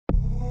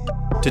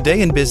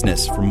Today in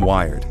Business from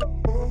Wired.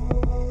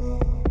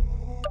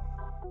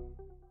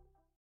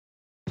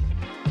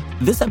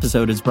 This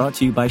episode is brought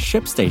to you by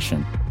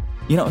ShipStation.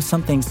 You know,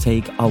 some things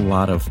take a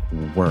lot of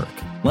work,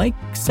 like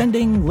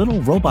sending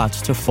little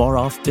robots to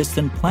far-off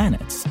distant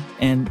planets.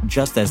 And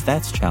just as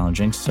that's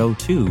challenging, so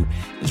too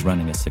is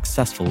running a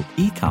successful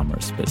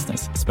e-commerce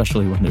business,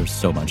 especially when there's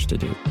so much to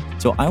do.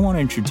 So I want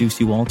to introduce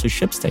you all to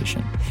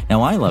ShipStation.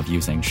 Now, I love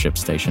using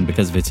ShipStation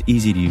because of its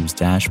easy-to-use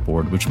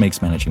dashboard, which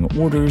makes managing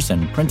orders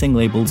and printing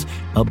labels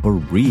a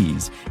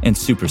breeze and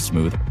super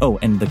smooth. Oh,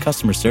 and the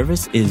customer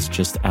service is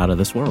just out of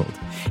this world.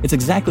 It's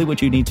exactly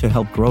what you need to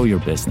help grow your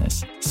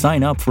business.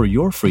 Sign up for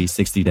your free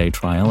 60-day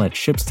trial at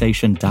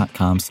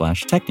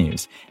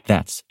shipstation.com/technews.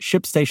 That's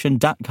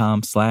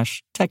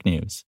shipstation.com/technews.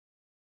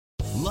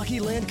 Lucky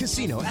Land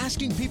Casino,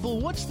 asking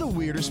people, what's the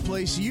weirdest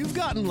place you've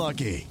gotten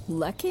lucky?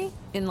 Lucky?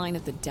 In line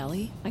at the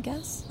deli, I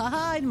guess?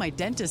 Aha, in my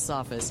dentist's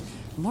office.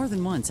 More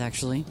than once,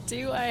 actually.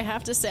 Do I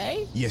have to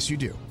say? Yes, you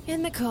do.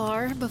 In the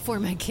car before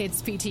my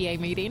kids' PTA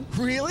meeting.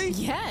 Really?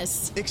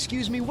 Yes.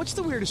 Excuse me, what's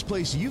the weirdest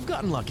place you've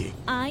gotten lucky?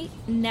 I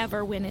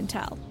never win and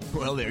tell.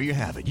 Well, there you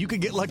have it. You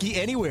can get lucky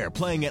anywhere,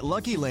 playing at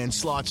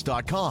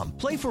LuckyLandSlots.com.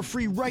 Play for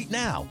free right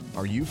now.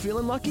 Are you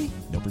feeling lucky?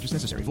 No purchase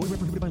necessary. Void where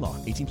prohibited by law.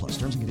 18+.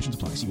 Terms and conditions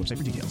apply. See website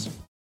for details.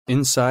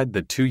 Inside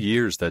the 2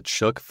 years that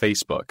shook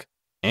Facebook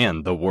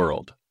and the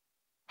world.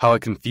 How a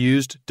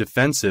confused,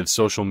 defensive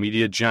social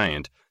media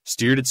giant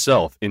steered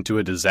itself into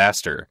a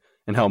disaster,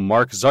 and how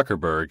Mark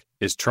Zuckerberg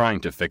is trying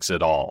to fix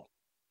it all.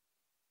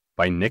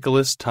 By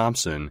Nicholas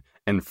Thompson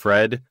and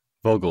Fred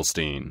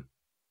Vogelstein.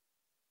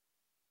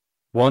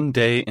 One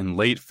day in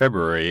late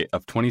February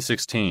of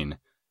 2016,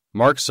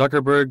 Mark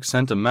Zuckerberg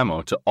sent a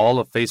memo to all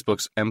of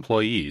Facebook's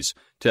employees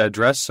to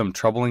address some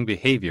troubling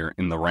behavior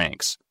in the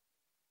ranks.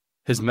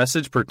 His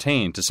message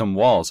pertained to some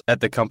walls at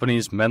the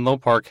company's Menlo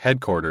Park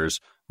headquarters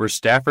where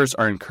staffers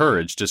are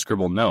encouraged to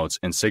scribble notes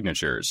and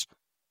signatures.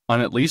 On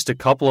at least a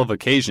couple of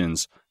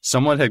occasions,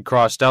 someone had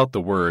crossed out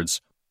the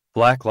words,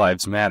 "Black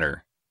Lives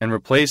Matter," and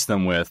replaced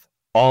them with,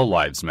 "All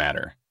Lives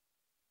Matter."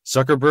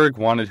 Zuckerberg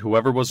wanted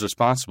whoever was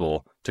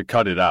responsible to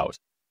cut it out.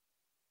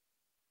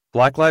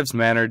 "Black Lives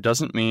Matter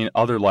doesn't mean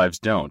other lives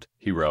don't,"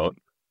 he wrote.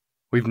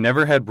 "We've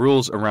never had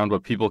rules around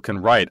what people can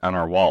write on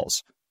our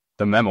walls."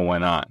 The memo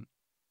went on.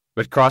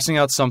 But crossing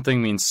out something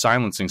means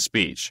silencing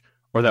speech,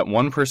 or that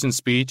one person's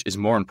speech is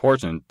more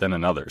important than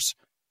another's.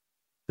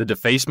 The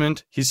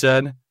defacement, he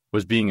said,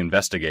 was being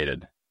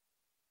investigated.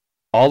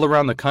 All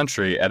around the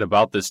country at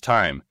about this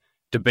time,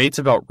 debates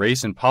about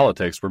race and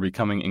politics were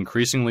becoming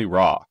increasingly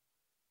raw.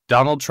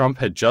 Donald Trump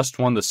had just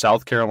won the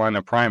South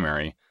Carolina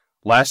primary,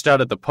 lashed out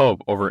at the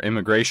Pope over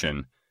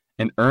immigration,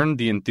 and earned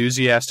the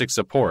enthusiastic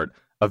support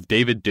of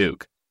David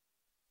Duke.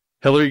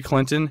 Hillary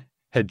Clinton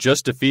had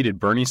just defeated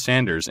Bernie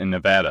Sanders in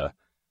Nevada,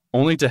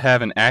 only to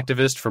have an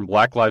activist from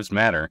Black Lives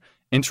Matter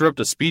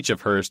interrupt a speech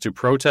of hers to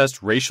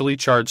protest racially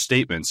charged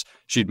statements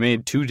she'd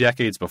made 2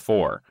 decades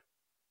before.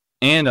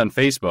 And on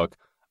Facebook,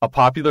 a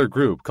popular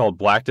group called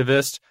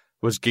Blacktivist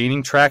was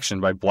gaining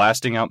traction by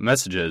blasting out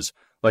messages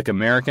like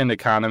American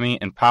economy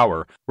and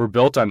power were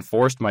built on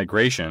forced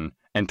migration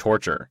and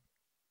torture.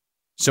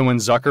 So when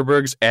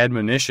Zuckerberg's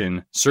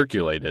admonition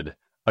circulated,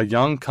 a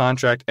young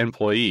contract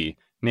employee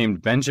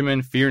named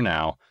Benjamin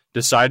Fearnow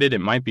decided it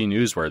might be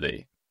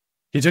newsworthy.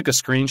 He took a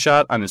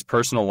screenshot on his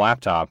personal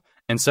laptop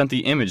and sent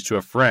the image to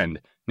a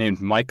friend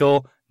named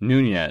Michael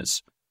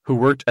Nunez, who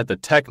worked at the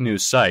tech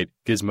news site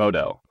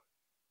Gizmodo.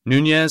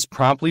 Nunez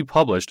promptly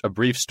published a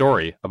brief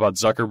story about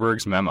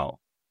Zuckerberg's memo.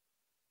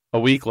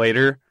 A week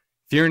later,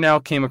 Fearnow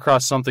came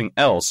across something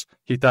else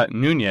he thought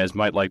Nunez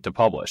might like to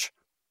publish.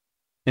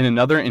 In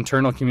another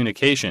internal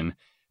communication,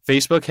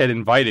 Facebook had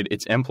invited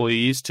its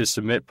employees to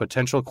submit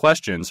potential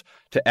questions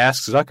to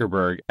ask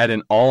Zuckerberg at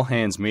an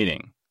all-hands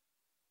meeting.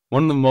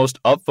 One of the most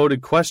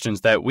upvoted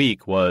questions that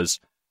week was,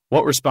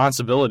 what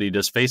responsibility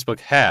does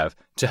Facebook have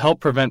to help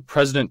prevent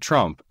President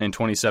Trump in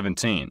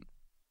 2017?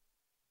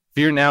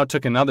 Fearnow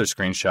took another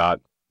screenshot,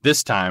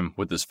 this time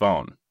with his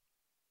phone.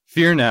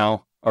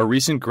 Fearnow, a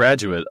recent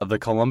graduate of the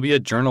Columbia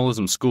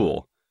Journalism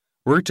School,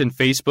 worked in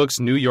Facebook's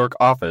New York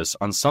office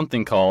on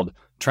something called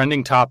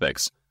Trending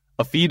Topics,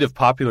 a feed of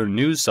popular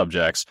news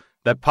subjects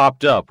that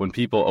popped up when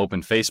people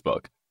opened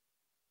Facebook.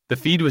 The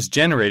feed was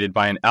generated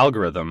by an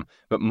algorithm,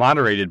 but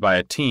moderated by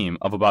a team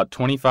of about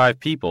 25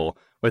 people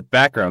with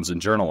backgrounds in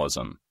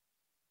journalism.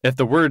 If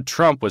the word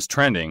Trump was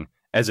trending,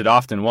 as it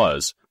often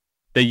was,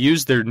 they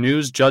used their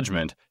news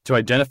judgment to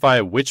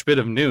identify which bit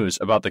of news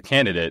about the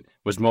candidate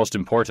was most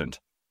important.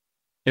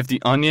 If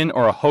The Onion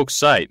or a hoax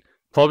site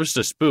published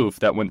a spoof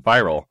that went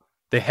viral,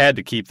 they had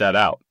to keep that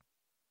out.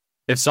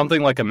 If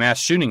something like a mass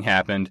shooting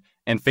happened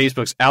and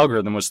Facebook's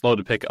algorithm was slow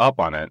to pick up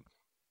on it,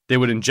 they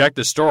would inject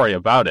a story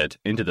about it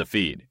into the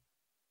feed.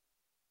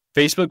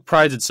 Facebook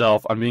prides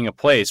itself on being a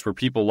place where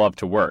people love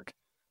to work,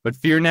 but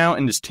Fearnow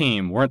and his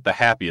team weren't the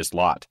happiest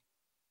lot.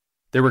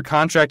 They were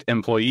contract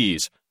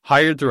employees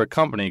hired through a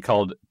company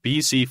called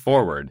BC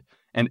Forward,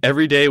 and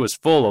every day was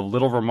full of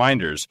little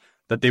reminders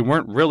that they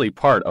weren't really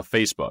part of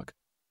Facebook.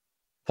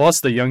 Plus,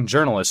 the young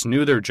journalists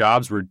knew their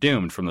jobs were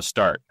doomed from the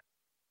start.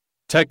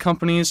 Tech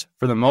companies,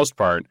 for the most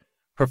part,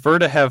 prefer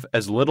to have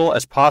as little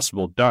as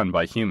possible done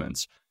by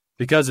humans,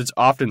 because it's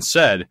often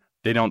said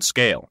they don't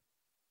scale.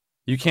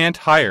 You can't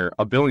hire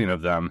a billion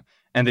of them,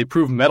 and they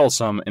prove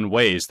meddlesome in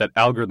ways that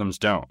algorithms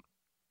don't.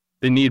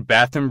 They need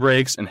bathroom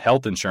breaks and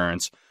health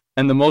insurance,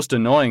 and the most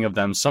annoying of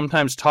them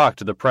sometimes talk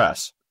to the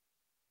press.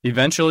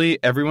 Eventually,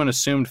 everyone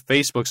assumed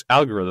Facebook's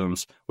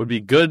algorithms would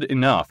be good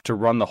enough to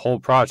run the whole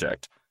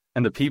project,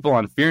 and the people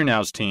on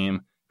FearNow's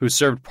team, who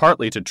served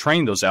partly to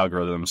train those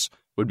algorithms,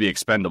 would be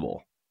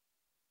expendable.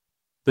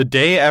 The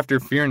day after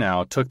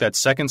FearNow took that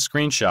second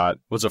screenshot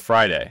was a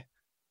Friday.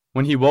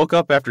 When he woke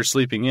up after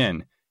sleeping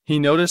in, he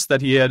noticed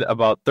that he had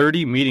about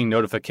 30 meeting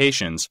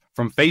notifications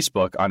from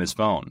Facebook on his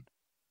phone.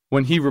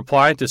 When he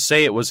replied to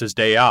say it was his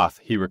day off,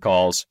 he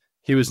recalls,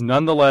 he was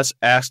nonetheless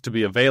asked to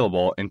be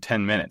available in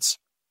 10 minutes.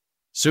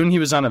 Soon he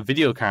was on a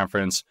video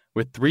conference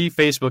with 3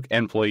 Facebook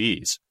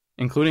employees,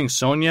 including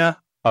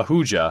Sonia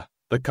Ahuja,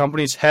 the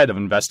company's head of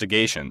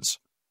investigations.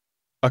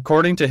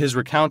 According to his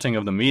recounting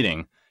of the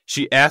meeting,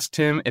 she asked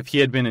him if he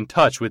had been in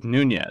touch with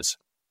Nunez.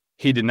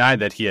 He denied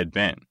that he had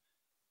been.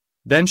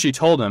 Then she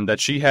told him that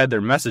she had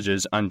their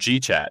messages on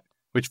GChat,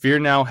 which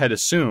FearNow had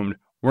assumed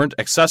weren't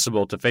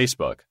accessible to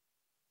Facebook.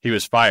 He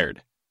was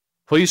fired.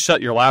 "Please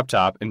shut your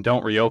laptop and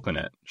don't reopen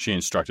it," she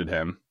instructed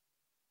him.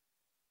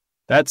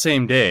 That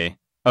same day,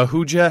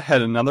 Ahuja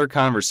had another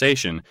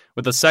conversation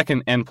with a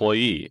second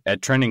employee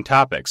at Trending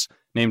Topics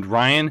named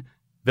Ryan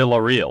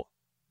Villarreal.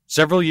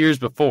 Several years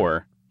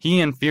before,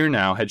 he and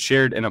FearNow had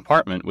shared an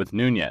apartment with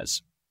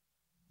Nunez.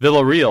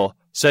 Villarreal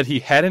said he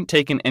hadn't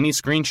taken any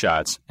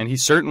screenshots and he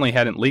certainly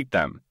hadn't leaked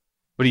them,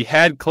 but he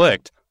had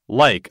clicked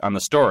like on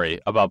the story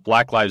about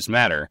Black Lives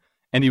Matter,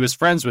 and he was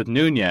friends with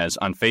Nunez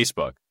on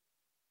Facebook.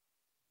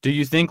 "Do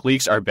you think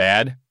leaks are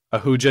bad?"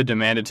 Ahuja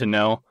demanded to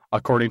know,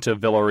 according to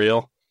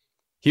Villarreal.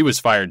 He was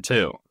fired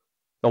too.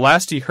 The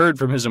last he heard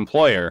from his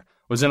employer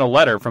was in a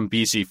letter from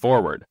BC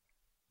Forward.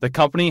 The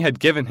company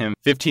had given him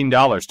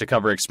 $15 to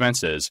cover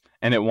expenses,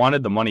 and it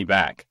wanted the money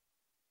back.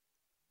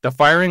 The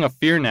firing of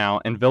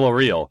FearNow and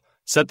Villarreal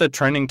set the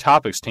Trending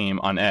Topics team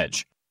on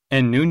edge,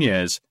 and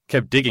Nunez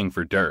kept digging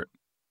for dirt.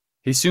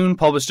 He soon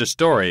published a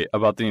story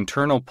about the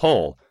internal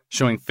poll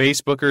showing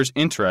Facebookers'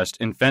 interest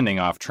in fending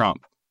off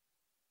Trump.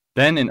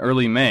 Then, in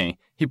early May,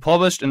 he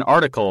published an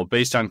article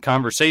based on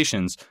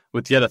conversations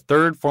with yet a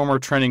third former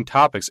Trending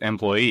Topics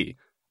employee,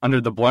 under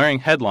the blaring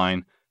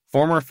headline,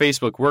 "Former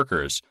Facebook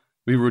Workers,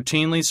 We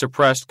Routinely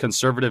Suppressed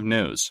Conservative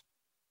News."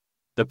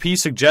 The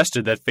piece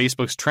suggested that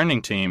Facebook's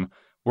trending team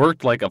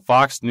worked like a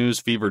Fox News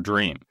fever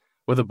dream,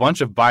 with a bunch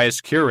of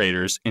biased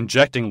curators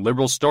injecting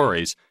liberal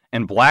stories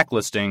and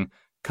blacklisting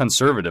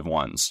conservative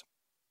ones.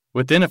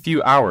 Within a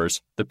few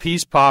hours, the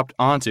piece popped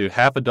onto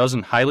half a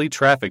dozen highly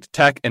trafficked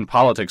tech and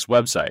politics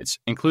websites,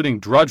 including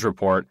Drudge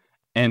Report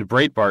and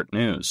Breitbart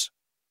News.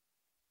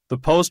 The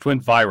post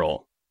went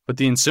viral, but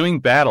the ensuing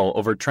battle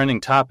over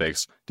Trending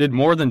Topics did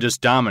more than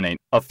just dominate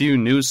a few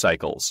news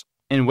cycles.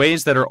 In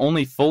ways that are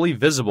only fully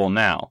visible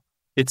now,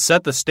 it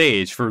set the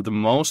stage for the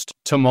most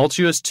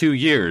tumultuous 2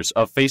 years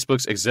of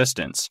Facebook's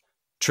existence,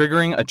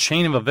 triggering a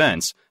chain of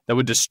events that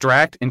would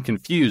distract and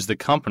confuse the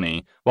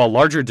company while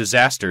larger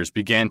disasters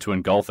began to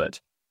engulf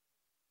it.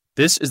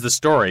 This is the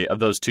story of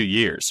those 2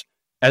 years,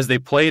 as they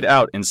played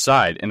out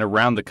inside and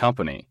around the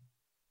company.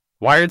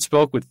 Wired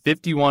spoke with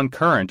 51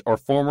 current or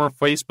former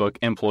Facebook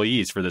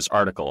employees for this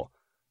article,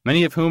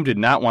 many of whom did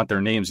not want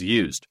their names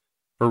used,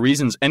 for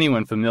reasons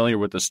anyone familiar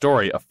with the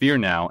story of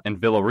FearNow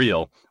and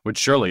Villarreal would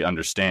surely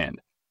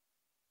understand.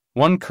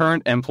 One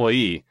current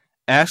employee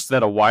asked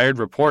that a Wired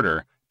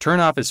reporter turn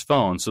off his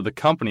phone so the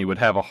company would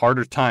have a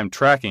harder time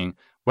tracking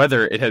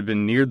whether it had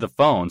been near the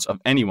phones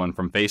of anyone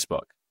from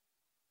Facebook.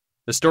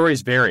 The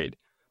stories varied,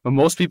 but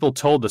most people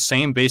told the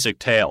same basic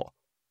tale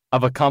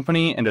of a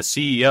company and a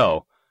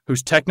CEO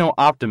whose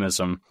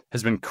techno-optimism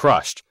has been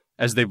crushed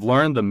as they've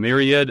learned the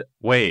myriad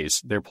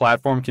ways their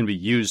platform can be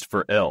used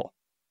for ill.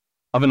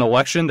 Of an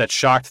election that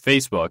shocked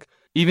Facebook,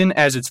 even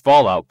as its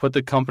fallout put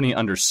the company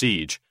under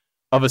siege.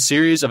 Of a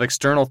series of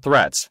external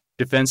threats,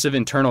 defensive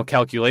internal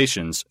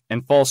calculations,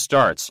 and false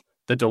starts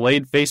that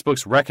delayed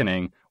Facebook's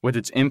reckoning with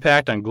its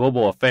impact on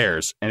global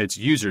affairs and its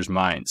users'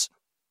 minds.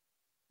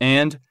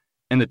 And,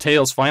 in the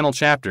tale's final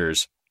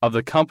chapters, of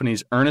the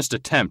company's earnest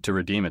attempt to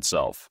redeem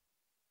itself.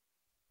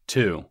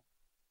 2.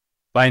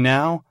 By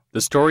now, the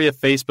story of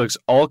Facebook's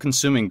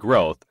all-consuming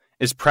growth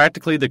is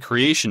practically the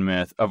creation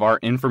myth of our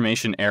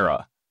information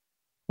era.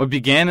 What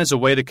began as a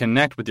way to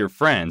connect with your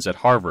friends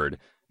at Harvard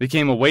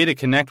became a way to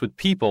connect with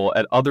people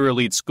at other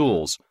elite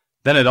schools,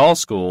 then at all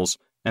schools,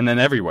 and then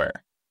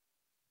everywhere.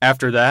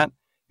 After that,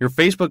 your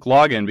Facebook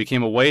login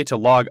became a way to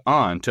log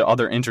on to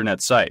other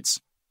internet sites.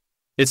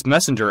 Its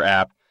Messenger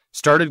app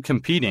started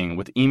competing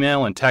with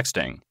email and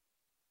texting.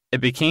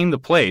 It became the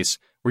place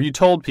where you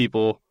told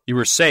people you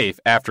were safe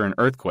after an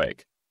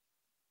earthquake.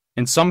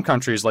 In some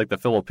countries like the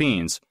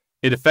Philippines,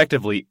 it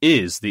effectively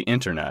is the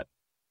internet.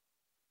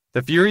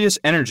 The furious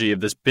energy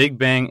of this Big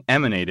Bang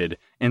emanated,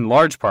 in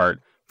large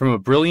part, from a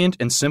brilliant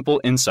and simple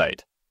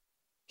insight.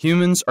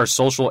 Humans are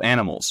social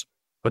animals,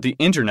 but the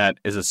internet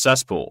is a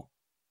cesspool.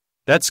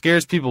 That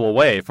scares people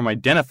away from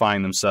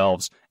identifying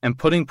themselves and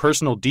putting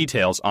personal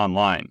details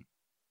online.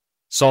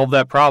 Solve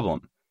that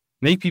problem.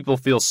 Make people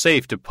feel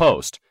safe to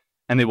post,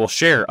 and they will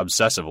share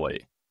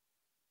obsessively.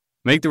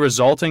 Make the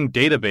resulting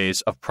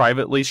database of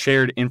privately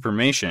shared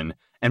information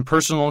and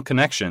personal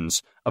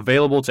connections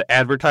available to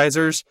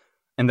advertisers,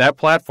 and that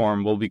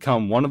platform will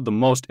become one of the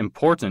most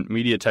important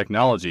media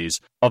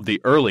technologies of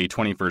the early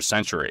 21st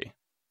century.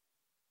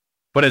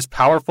 But as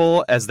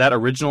powerful as that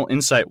original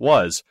insight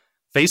was,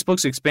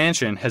 Facebook's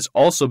expansion has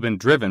also been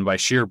driven by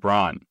sheer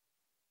brawn.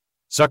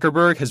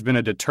 Zuckerberg has been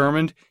a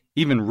determined,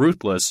 even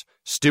ruthless,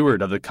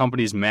 steward of the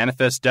company's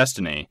manifest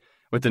destiny,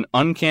 with an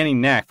uncanny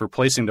knack for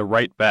placing the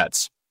right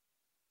bets.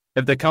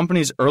 If the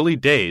company's early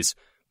days,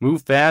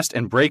 move fast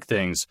and break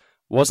things,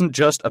 wasn't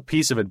just a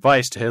piece of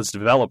advice to his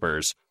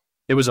developers,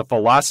 it was a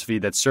philosophy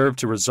that served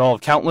to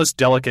resolve countless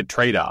delicate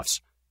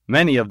trade-offs,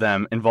 many of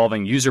them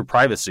involving user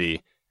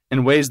privacy,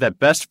 in ways that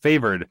best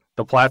favored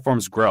the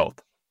platform's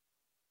growth.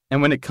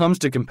 And when it comes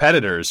to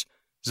competitors,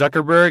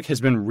 Zuckerberg has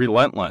been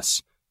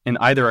relentless in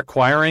either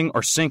acquiring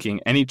or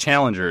sinking any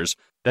challengers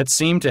that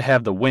seem to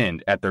have the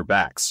wind at their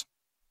backs.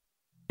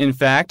 In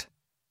fact,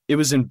 it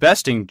was in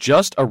besting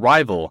just a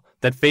rival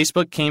that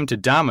Facebook came to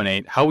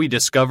dominate how we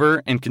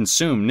discover and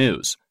consume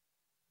news.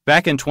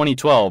 Back in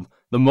 2012,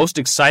 the most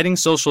exciting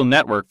social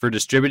network for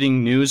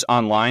distributing news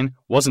online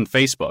wasn't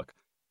Facebook,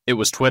 it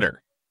was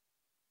Twitter.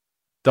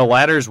 The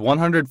latter's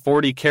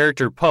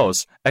 140-character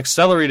posts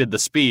accelerated the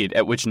speed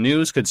at which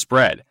news could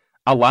spread,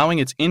 allowing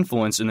its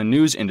influence in the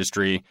news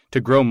industry to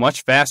grow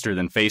much faster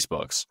than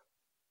Facebook's.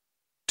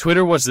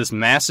 Twitter was this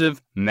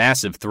massive,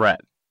 massive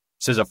threat,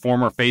 says a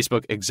former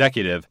Facebook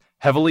executive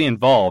heavily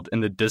involved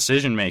in the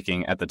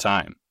decision-making at the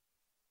time.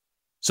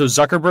 So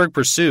Zuckerberg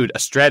pursued a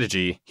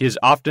strategy he has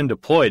often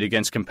deployed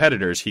against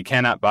competitors he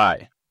cannot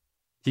buy.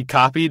 He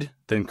copied,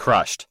 then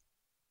crushed.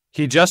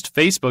 He adjusted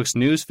Facebook's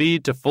news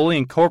feed to fully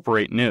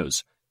incorporate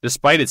news.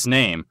 Despite its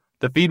name,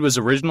 the feed was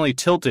originally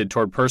tilted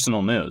toward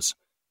personal news,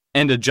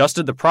 and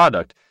adjusted the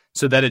product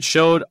so that it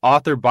showed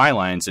author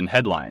bylines and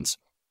headlines.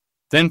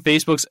 Then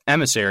Facebook's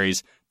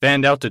emissaries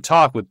fanned out to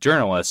talk with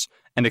journalists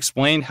and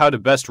explained how to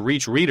best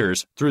reach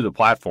readers through the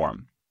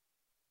platform.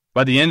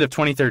 By the end of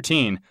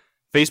 2013,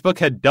 Facebook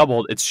had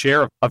doubled its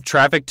share of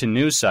traffic to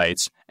news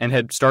sites and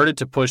had started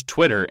to push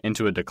Twitter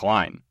into a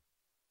decline.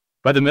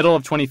 By the middle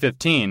of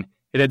 2015,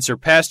 it had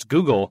surpassed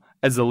Google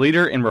as the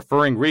leader in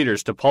referring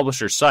readers to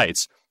publisher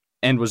sites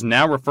and was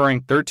now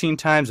referring 13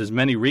 times as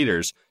many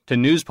readers to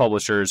news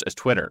publishers as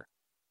Twitter.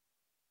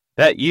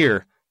 That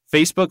year,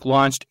 Facebook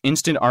launched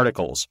Instant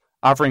Articles,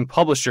 offering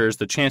publishers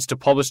the chance to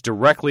publish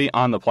directly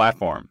on the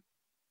platform.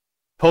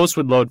 Posts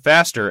would load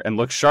faster and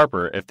look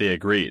sharper if they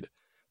agreed,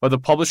 but the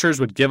publishers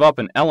would give up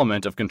an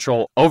element of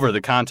control over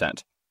the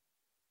content.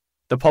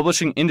 The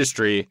publishing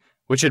industry,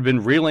 which had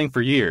been reeling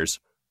for years,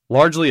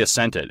 largely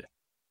assented.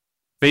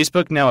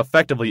 Facebook now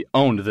effectively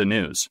owned the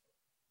news.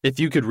 If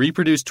you could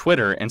reproduce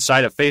Twitter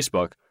inside of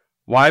Facebook,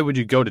 why would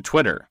you go to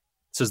Twitter?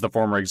 Says the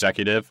former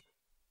executive.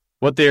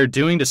 What they are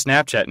doing to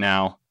Snapchat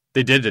now,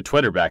 they did to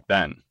Twitter back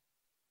then.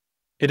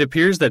 It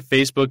appears that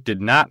Facebook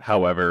did not,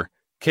 however,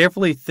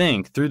 carefully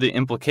think through the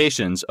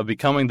implications of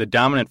becoming the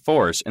dominant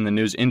force in the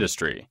news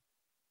industry.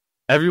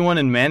 Everyone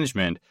in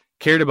management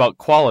cared about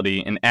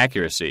quality and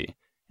accuracy,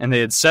 and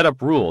they had set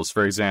up rules,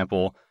 for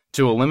example,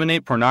 to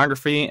eliminate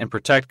pornography and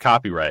protect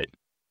copyright.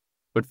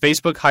 But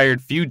Facebook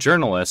hired few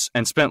journalists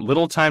and spent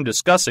little time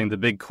discussing the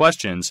big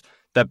questions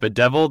that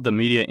bedeviled the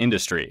media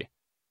industry.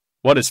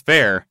 What is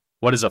fair?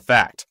 What is a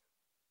fact?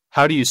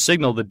 How do you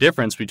signal the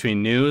difference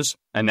between news,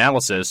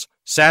 analysis,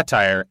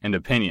 satire, and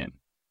opinion?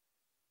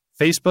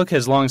 Facebook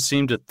has long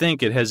seemed to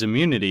think it has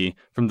immunity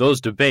from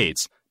those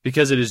debates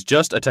because it is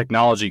just a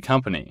technology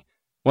company,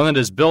 one that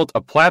has built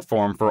a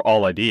platform for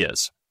all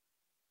ideas.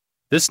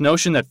 This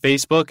notion that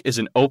Facebook is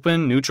an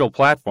open, neutral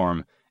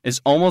platform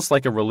is almost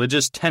like a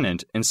religious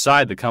tenet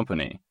inside the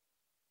company.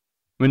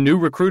 When new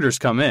recruiters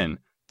come in,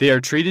 they are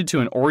treated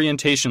to an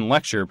orientation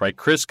lecture by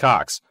Chris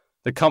Cox,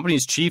 the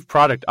company's chief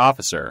product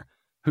officer,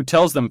 who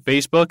tells them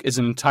Facebook is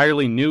an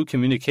entirely new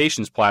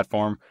communications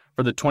platform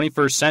for the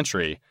 21st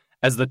century,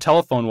 as the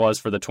telephone was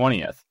for the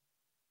 20th.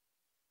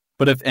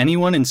 But if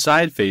anyone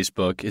inside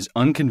Facebook is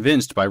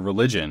unconvinced by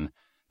religion,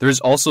 there is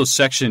also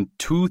Section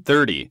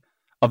 230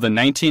 of the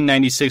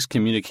 1996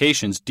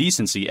 Communications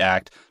Decency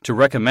Act to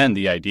recommend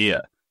the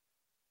idea.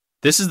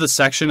 This is the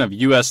section of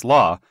U.S.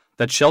 law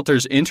that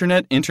shelters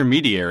Internet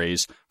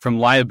intermediaries from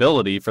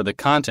liability for the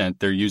content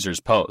their users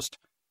post.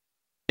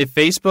 If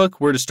Facebook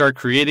were to start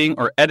creating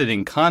or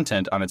editing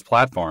content on its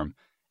platform,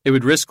 it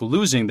would risk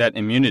losing that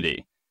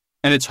immunity,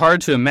 and it's hard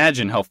to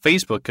imagine how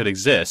Facebook could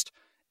exist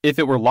if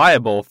it were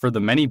liable for the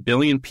many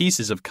billion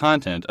pieces of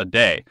content a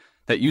day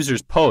that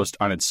users post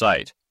on its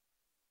site.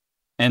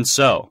 And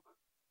so,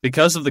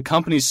 because of the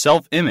company's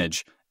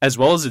self-image as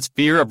well as its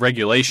fear of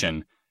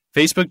regulation,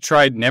 Facebook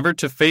tried never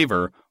to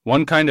favor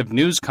one kind of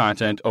news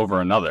content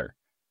over another.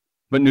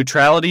 But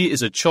neutrality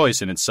is a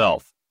choice in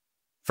itself.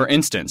 For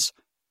instance,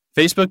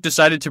 Facebook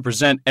decided to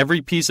present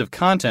every piece of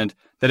content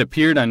that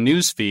appeared on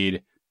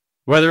Newsfeed,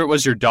 whether it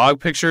was your dog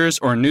pictures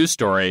or a news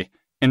story,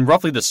 in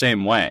roughly the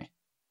same way.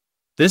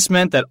 This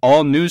meant that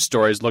all news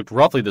stories looked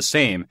roughly the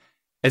same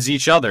as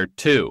each other,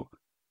 too,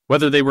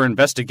 whether they were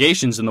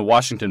investigations in the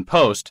Washington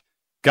Post,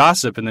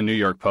 gossip in the New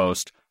York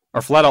Post,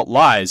 or flat-out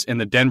lies in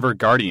the Denver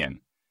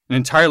Guardian, an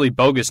entirely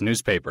bogus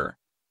newspaper.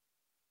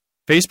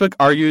 Facebook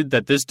argued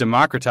that this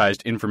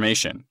democratized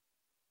information.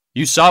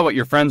 You saw what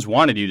your friends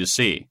wanted you to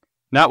see,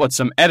 not what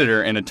some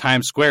editor in a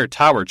Times Square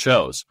tower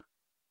chose.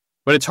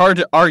 But it's hard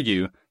to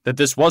argue that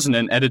this wasn't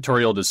an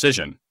editorial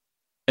decision.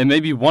 It may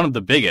be one of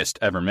the biggest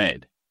ever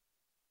made.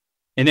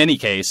 In any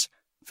case,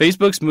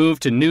 Facebook's move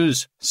to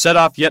news set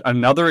off yet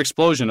another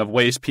explosion of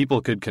ways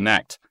people could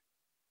connect.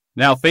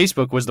 Now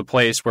Facebook was the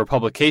place where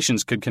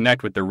publications could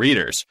connect with their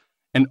readers,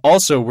 and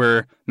also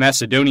where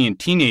Macedonian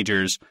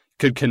teenagers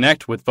could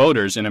connect with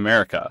voters in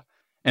America,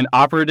 and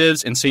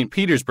operatives in St.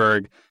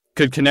 Petersburg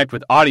could connect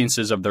with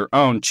audiences of their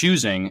own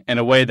choosing in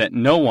a way that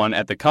no one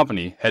at the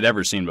company had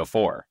ever seen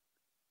before.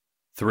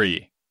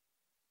 3.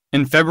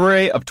 In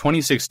February of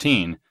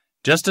 2016,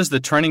 just as the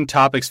trending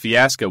topics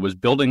fiasco was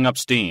building up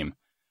steam,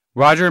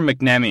 Roger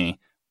McNamee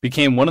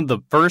became one of the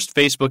first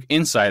Facebook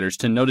insiders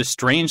to notice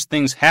strange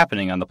things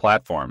happening on the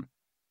platform.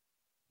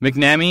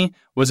 McNamee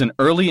was an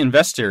early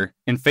investor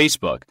in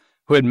Facebook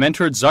who had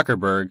mentored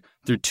Zuckerberg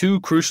through two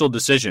crucial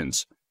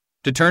decisions: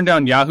 to turn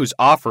down Yahoo's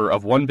offer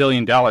of $1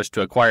 billion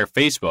to acquire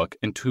Facebook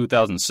in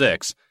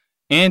 2006,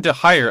 and to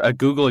hire a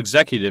Google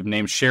executive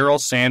named Sheryl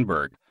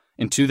Sandberg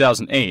in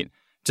 2008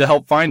 to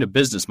help find a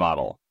business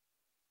model.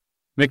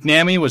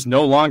 McNamee was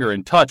no longer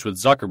in touch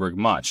with Zuckerberg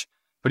much,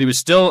 but he was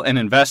still an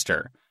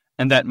investor,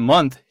 and that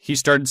month he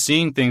started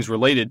seeing things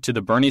related to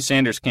the Bernie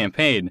Sanders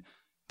campaign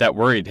that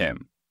worried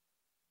him.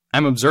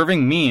 I'm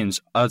observing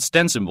memes,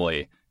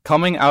 ostensibly,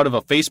 coming out of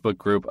a Facebook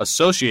group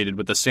associated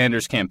with the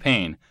Sanders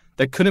campaign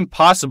that couldn't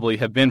possibly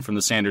have been from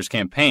the Sanders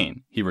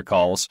campaign, he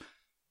recalls,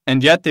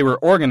 and yet they were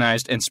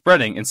organized and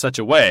spreading in such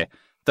a way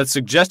that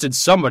suggested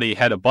somebody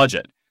had a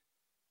budget.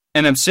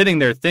 And I'm sitting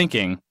there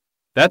thinking,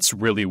 that's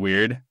really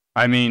weird.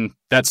 I mean,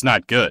 that's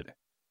not good.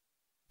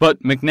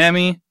 But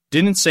McNamee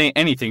didn't say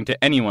anything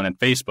to anyone at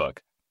Facebook,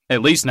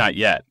 at least not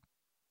yet.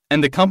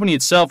 And the company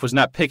itself was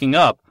not picking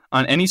up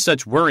on any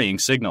such worrying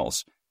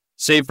signals,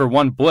 save for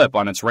one blip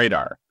on its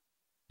radar.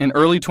 In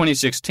early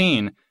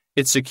 2016,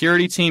 its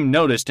security team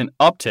noticed an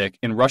uptick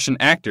in Russian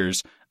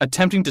actors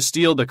attempting to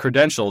steal the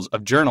credentials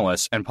of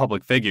journalists and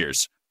public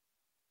figures.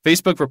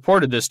 Facebook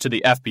reported this to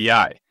the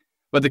FBI,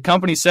 but the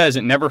company says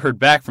it never heard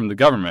back from the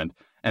government,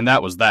 and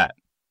that was that.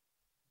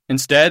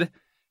 Instead,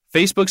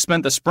 Facebook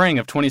spent the spring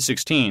of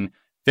 2016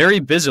 very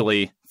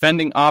busily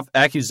fending off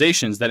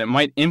accusations that it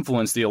might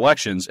influence the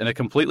elections in a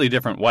completely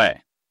different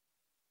way.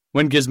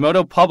 When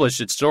Gizmodo published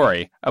its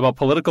story about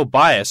political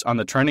bias on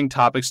the Trending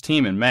Topics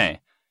team in May,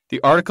 the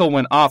article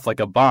went off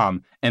like a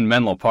bomb in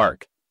Menlo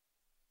Park.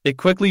 It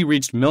quickly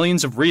reached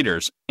millions of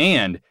readers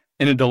and,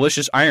 in a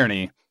delicious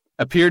irony,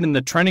 appeared in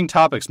the Trending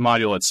Topics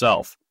module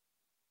itself.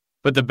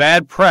 But the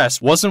bad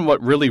press wasn't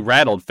what really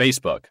rattled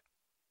Facebook.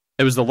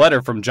 It was the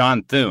letter from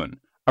John Thune,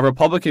 a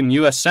Republican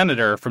U.S.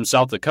 Senator from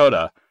South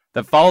Dakota,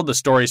 that followed the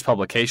story's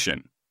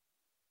publication.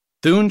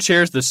 Thune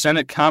chairs the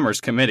Senate Commerce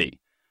Committee,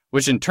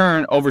 which in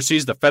turn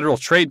oversees the Federal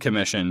Trade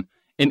Commission,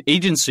 an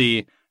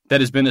agency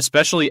that has been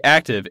especially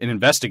active in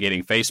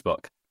investigating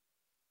Facebook.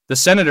 The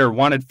senator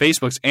wanted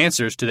Facebook's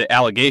answers to the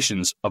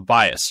allegations of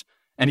bias,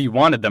 and he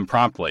wanted them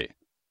promptly.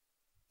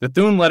 The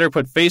Thune letter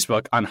put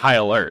Facebook on high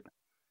alert.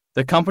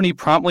 The company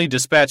promptly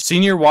dispatched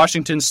senior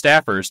Washington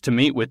staffers to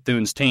meet with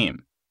Thune's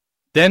team.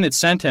 Then it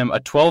sent him a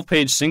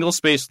 12-page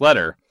single-spaced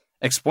letter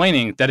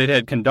explaining that it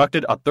had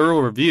conducted a thorough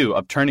review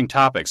of Trending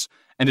Topics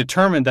and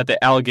determined that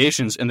the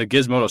allegations in the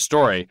Gizmodo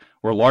story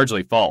were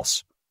largely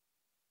false.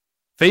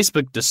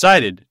 Facebook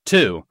decided,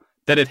 too,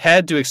 that it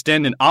had to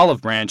extend an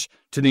olive branch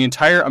to the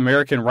entire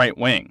American right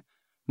wing,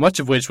 much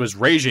of which was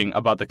raging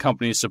about the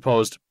company's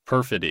supposed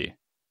perfidy.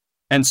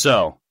 And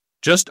so,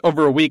 just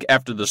over a week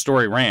after the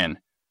story ran,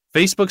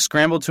 Facebook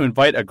scrambled to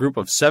invite a group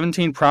of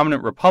 17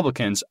 prominent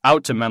Republicans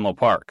out to Menlo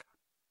Park.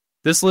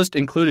 This list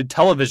included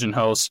television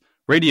hosts,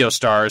 radio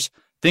stars,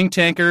 think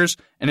tankers,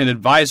 and an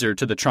advisor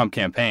to the Trump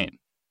campaign.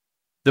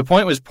 The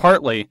point was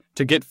partly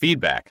to get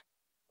feedback,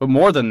 but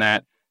more than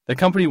that, the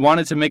company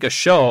wanted to make a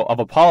show of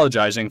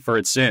apologizing for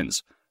its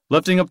sins,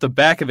 lifting up the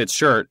back of its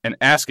shirt and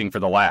asking for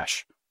the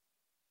lash.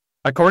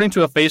 According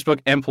to a Facebook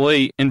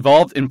employee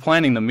involved in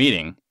planning the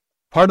meeting,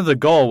 part of the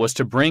goal was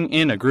to bring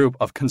in a group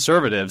of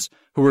conservatives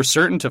who were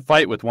certain to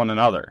fight with one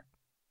another.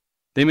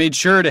 They made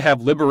sure to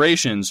have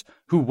liberations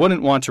who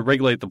wouldn't want to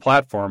regulate the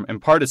platform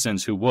and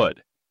partisans who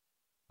would.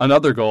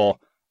 Another goal,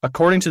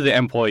 according to the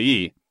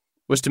employee,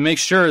 was to make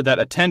sure that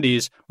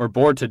attendees were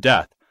bored to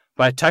death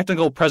by a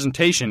technical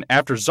presentation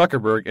after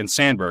Zuckerberg and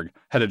Sandberg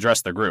had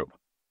addressed the group.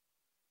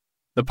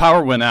 The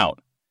power went out,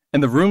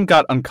 and the room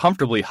got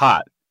uncomfortably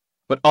hot,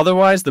 but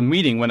otherwise the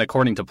meeting went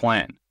according to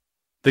plan.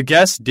 The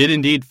guests did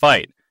indeed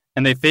fight,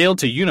 and they failed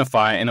to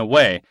unify in a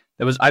way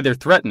that was either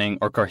threatening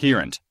or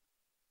coherent.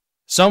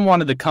 Some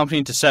wanted the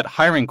company to set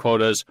hiring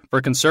quotas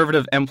for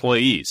conservative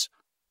employees.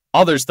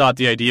 Others thought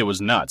the idea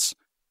was nuts.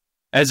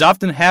 As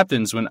often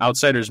happens when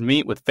outsiders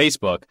meet with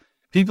Facebook,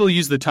 people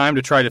use the time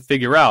to try to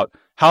figure out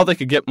how they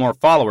could get more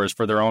followers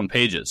for their own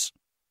pages.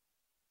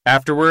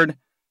 Afterward,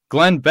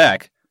 Glenn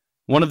Beck,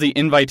 one of the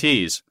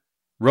invitees,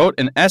 wrote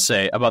an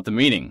essay about the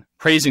meeting,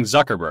 praising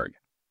Zuckerberg.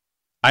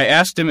 I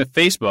asked him if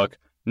Facebook,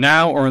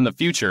 now or in the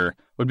future,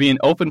 would be an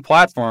open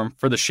platform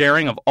for the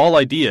sharing of all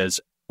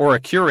ideas or a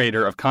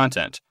curator of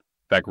content,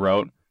 Beck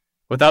wrote.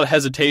 Without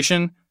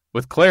hesitation,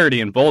 with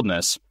clarity and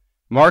boldness,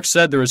 Mark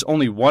said there is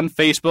only one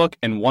Facebook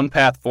and one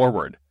path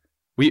forward.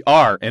 We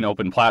are an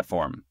open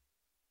platform.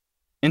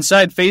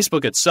 Inside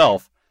Facebook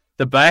itself,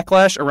 the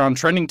backlash around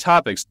trending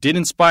topics did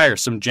inspire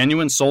some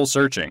genuine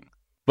soul-searching,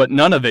 but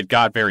none of it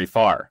got very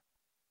far.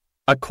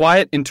 A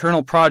quiet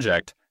internal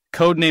project,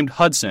 codenamed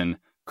Hudson,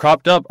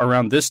 cropped up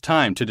around this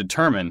time to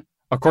determine,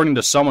 according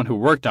to someone who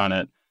worked on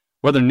it,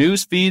 whether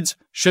news feeds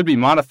should be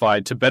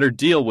modified to better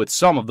deal with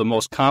some of the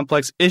most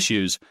complex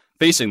issues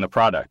facing the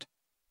product.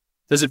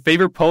 Does it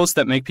favor posts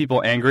that make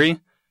people angry?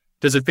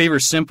 Does it favor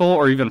simple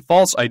or even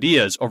false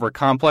ideas over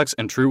complex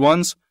and true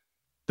ones?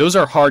 Those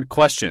are hard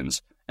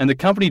questions, and the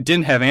company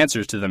didn't have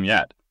answers to them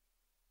yet.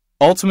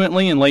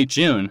 Ultimately, in late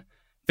June,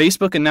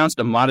 Facebook announced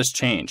a modest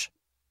change.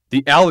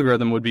 The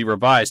algorithm would be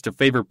revised to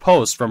favor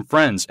posts from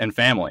friends and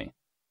family.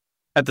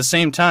 At the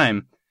same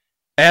time,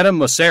 Adam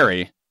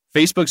Mosseri,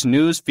 Facebook's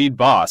news feed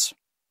boss,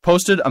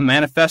 posted a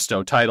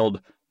manifesto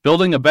titled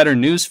Building a Better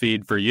News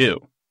Feed for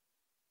You.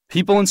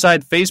 People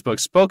inside Facebook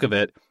spoke of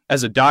it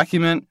as a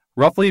document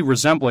roughly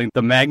resembling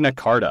the Magna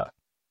Carta.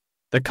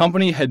 The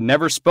company had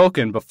never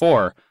spoken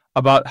before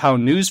about how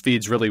news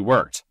feeds really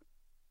worked.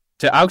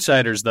 To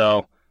outsiders,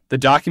 though, the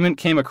document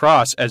came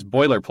across as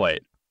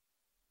boilerplate.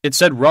 It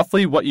said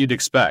roughly what you'd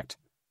expect,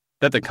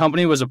 that the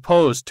company was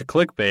opposed to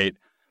clickbait,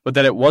 but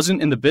that it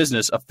wasn't in the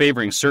business of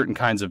favoring certain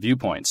kinds of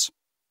viewpoints.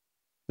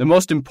 The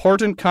most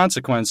important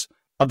consequence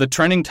of the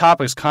trending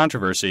topics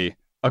controversy,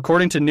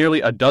 according to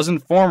nearly a dozen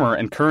former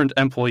and current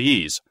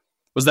employees,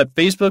 was that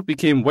Facebook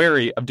became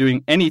wary of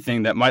doing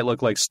anything that might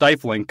look like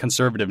stifling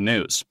conservative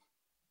news.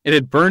 It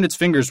had burned its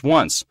fingers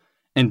once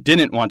and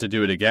didn't want to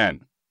do it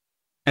again.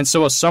 And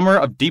so a summer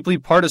of deeply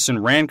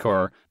partisan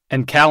rancor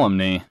and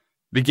calumny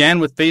began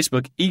with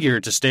Facebook eager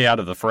to stay out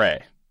of the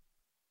fray.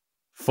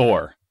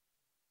 4.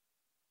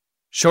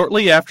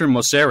 Shortly after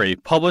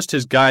Mosseri published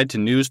his guide to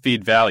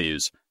newsfeed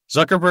values,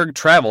 Zuckerberg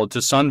traveled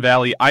to Sun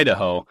Valley,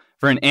 Idaho,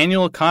 for an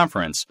annual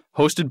conference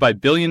hosted by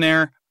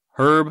billionaire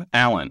Herb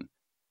Allen,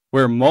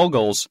 where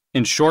moguls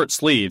in short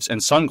sleeves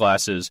and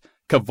sunglasses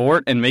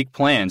cavort and make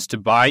plans to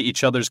buy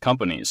each other's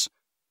companies.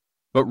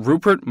 But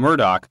Rupert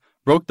Murdoch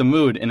broke the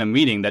mood in a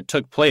meeting that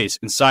took place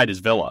inside his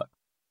villa.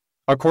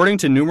 According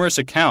to numerous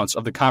accounts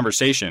of the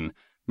conversation,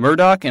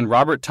 Murdoch and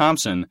Robert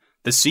Thomson,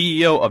 the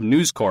CEO of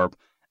News Corp,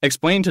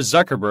 explained to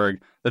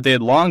Zuckerberg that they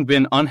had long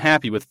been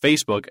unhappy with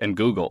Facebook and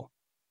Google.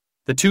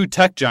 The two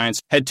tech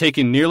giants had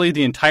taken nearly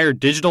the entire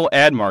digital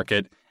ad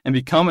market and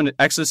become an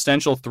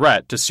existential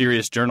threat to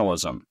serious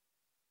journalism.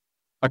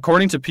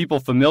 According to people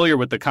familiar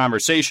with the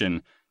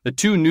conversation, the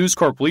two News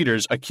Corp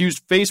leaders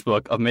accused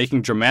Facebook of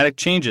making dramatic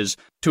changes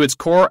to its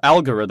core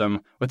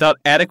algorithm without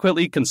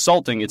adequately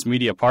consulting its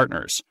media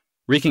partners,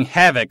 wreaking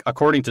havoc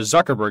according to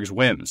Zuckerberg's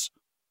whims.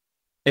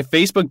 If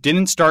Facebook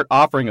didn't start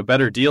offering a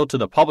better deal to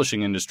the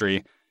publishing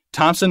industry,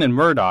 Thomson and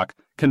Murdoch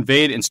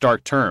conveyed in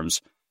stark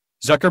terms,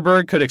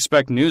 Zuckerberg could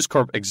expect News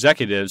Corp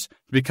executives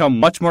to become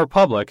much more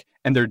public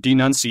in their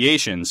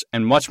denunciations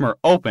and much more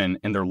open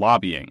in their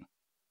lobbying.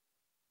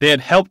 They had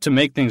helped to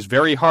make things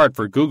very hard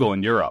for Google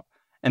in Europe,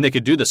 and they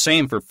could do the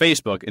same for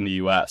Facebook in the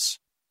US.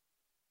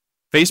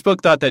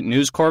 Facebook thought that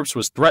News Corp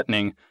was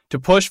threatening to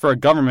push for a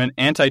government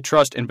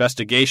antitrust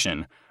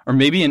investigation or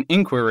maybe an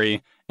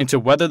inquiry into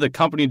whether the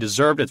company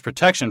deserved its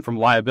protection from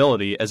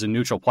liability as a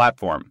neutral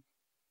platform.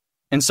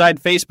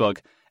 Inside Facebook,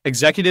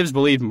 executives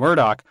believed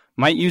Murdoch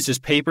might use his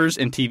papers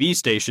and TV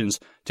stations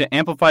to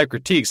amplify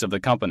critiques of the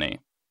company.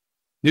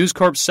 News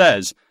Corp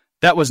says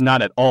that was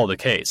not at all the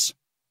case.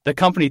 The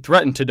company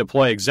threatened to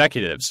deploy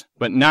executives,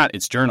 but not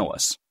its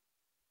journalists.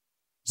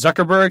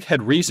 Zuckerberg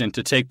had reason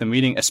to take the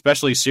meeting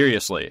especially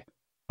seriously,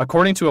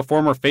 according to a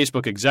former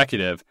Facebook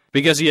executive,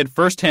 because he had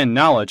first-hand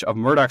knowledge of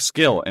Murdoch's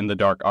skill in the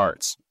dark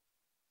arts.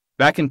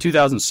 Back in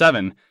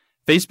 2007,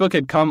 Facebook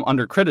had come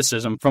under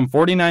criticism from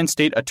 49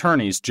 state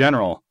attorneys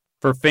general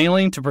for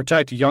failing to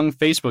protect young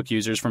Facebook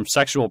users from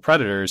sexual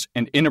predators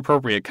and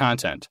inappropriate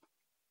content.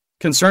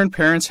 Concerned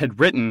parents had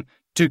written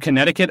to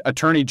Connecticut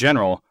Attorney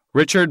General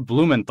Richard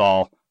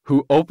Blumenthal,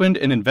 who opened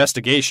an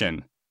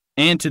investigation,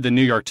 and to the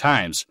New York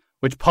Times,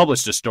 which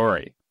published a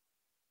story.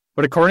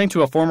 But according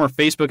to a former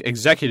Facebook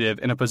executive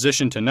in a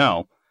position to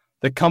know,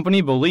 the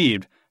company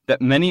believed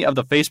that many of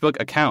the Facebook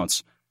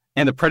accounts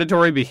and the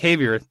predatory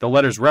behavior the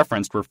letters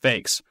referenced were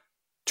fakes,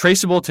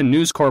 traceable to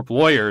News Corp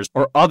lawyers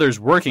or others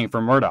working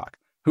for Murdoch,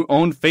 who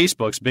owned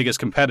Facebook's biggest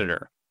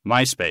competitor,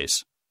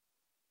 MySpace.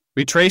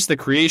 We traced the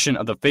creation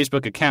of the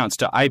Facebook accounts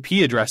to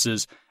IP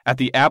addresses at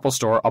the Apple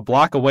Store a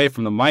block away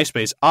from the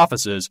MySpace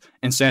offices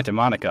in Santa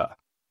Monica.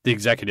 the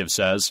executive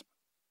says.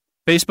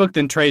 Facebook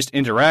then traced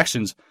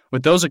interactions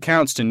with those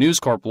accounts to News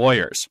Corp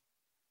lawyers.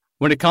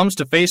 When it comes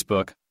to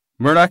Facebook,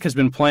 Murdoch has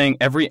been playing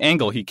every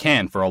angle he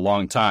can for a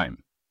long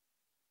time.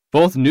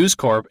 Both News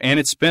Corp and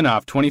its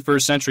spin-off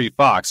 21st Century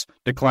Fox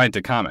declined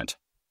to comment.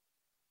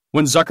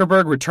 When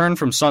Zuckerberg returned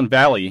from Sun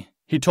Valley,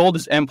 he told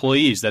his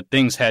employees that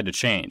things had to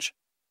change.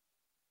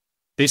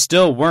 They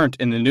still weren't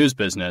in the news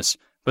business,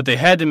 but they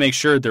had to make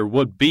sure there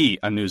would be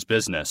a news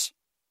business.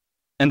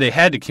 And they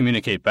had to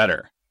communicate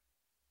better.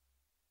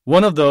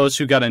 One of those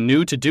who got a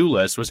new to-do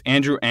list was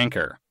Andrew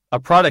Anker, a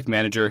product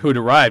manager who'd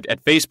arrived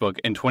at Facebook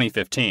in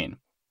 2015,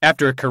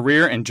 after a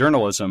career in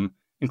journalism,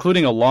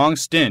 including a long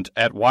stint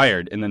at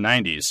Wired in the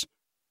 90s.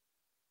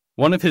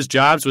 One of his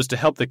jobs was to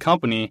help the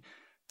company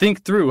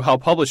think through how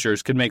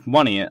publishers could make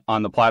money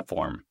on the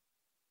platform.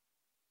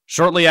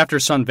 Shortly after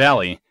Sun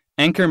Valley,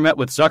 Anker met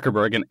with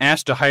Zuckerberg and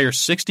asked to hire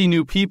 60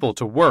 new people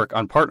to work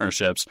on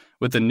partnerships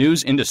with the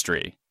news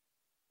industry.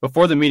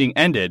 Before the meeting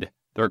ended,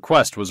 the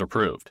request was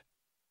approved.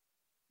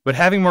 But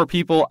having more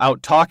people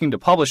out talking to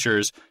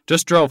publishers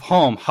just drove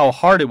home how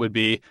hard it would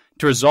be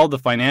to resolve the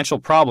financial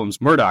problems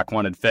Murdoch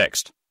wanted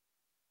fixed.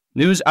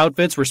 News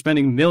outfits were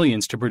spending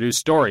millions to produce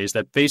stories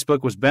that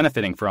Facebook was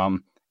benefiting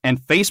from, and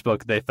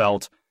Facebook, they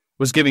felt,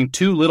 was giving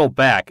too little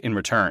back in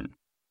return.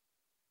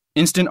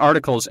 Instant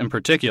articles, in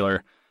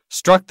particular,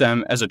 struck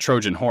them as a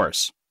Trojan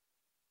horse.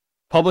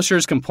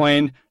 Publishers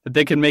complained that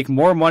they could make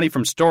more money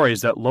from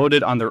stories that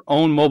loaded on their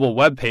own mobile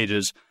web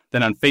pages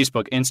than on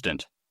Facebook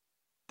Instant.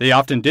 They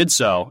often did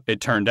so,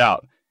 it turned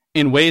out,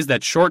 in ways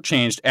that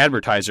shortchanged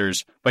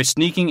advertisers by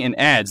sneaking in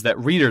ads that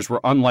readers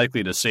were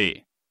unlikely to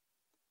see.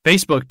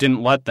 Facebook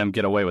didn't let them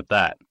get away with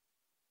that.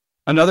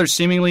 Another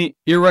seemingly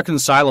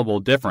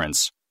irreconcilable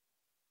difference.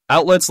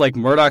 Outlets like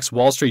Murdoch's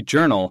Wall Street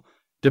Journal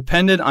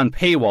depended on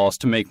paywalls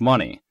to make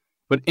money,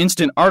 but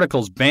instant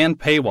articles banned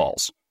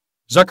paywalls.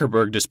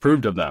 Zuckerberg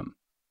disapproved of them.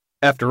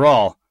 After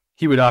all,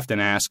 he would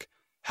often ask,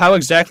 how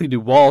exactly do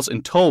walls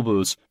and toll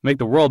booths make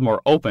the world more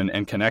open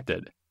and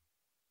connected?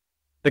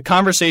 The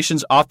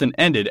conversations often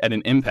ended at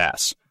an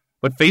impasse,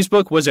 but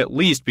Facebook was at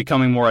least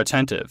becoming more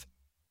attentive.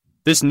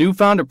 This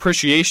newfound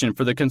appreciation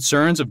for the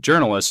concerns of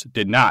journalists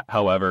did not,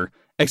 however,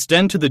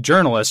 extend to the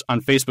journalists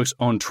on Facebook's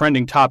own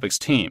trending topics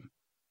team.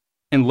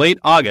 In late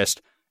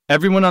August,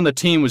 everyone on the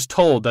team was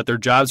told that their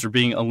jobs were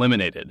being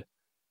eliminated.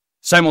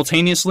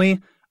 Simultaneously,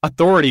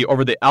 authority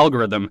over the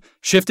algorithm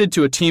shifted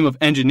to a team of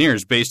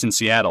engineers based in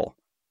Seattle.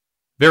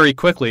 Very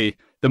quickly,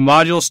 the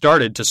module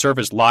started to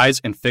surface lies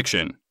and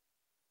fiction.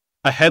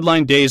 A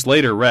headline days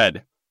later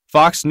read,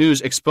 Fox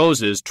News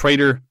exposes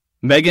traitor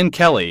Megyn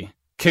Kelly,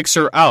 kicks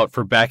her out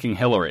for backing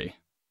Hillary.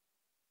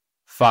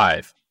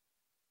 5.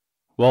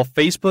 While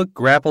Facebook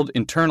grappled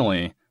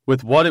internally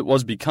with what it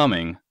was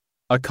becoming,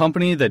 a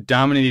company that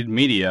dominated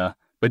media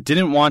but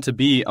didn't want to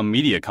be a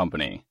media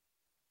company,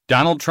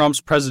 Donald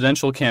Trump's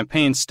presidential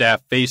campaign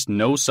staff faced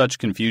no such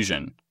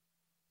confusion.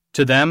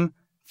 To them,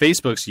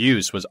 Facebook's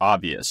use was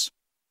obvious.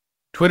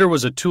 Twitter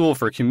was a tool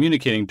for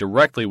communicating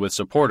directly with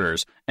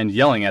supporters and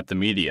yelling at the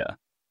media.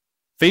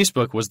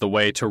 Facebook was the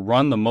way to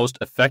run the most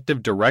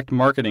effective direct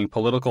marketing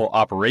political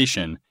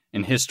operation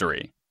in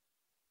history.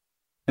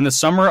 In the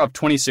summer of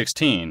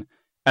 2016,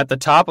 at the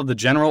top of the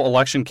general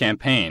election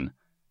campaign,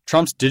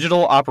 Trump's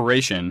digital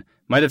operation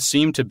might have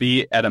seemed to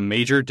be at a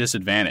major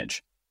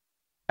disadvantage.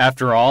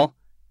 After all,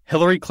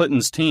 Hillary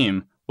Clinton's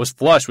team was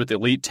flush with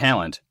elite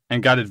talent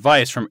and got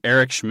advice from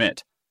Eric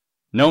Schmidt,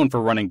 known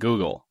for running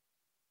Google.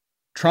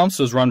 Trump's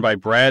was run by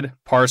Brad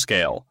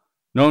Parscale,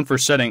 known for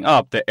setting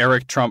up the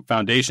Eric Trump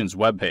Foundation's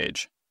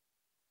webpage.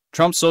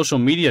 Trump's social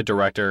media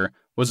director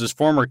was his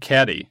former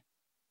caddy.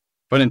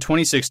 But in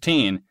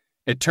 2016,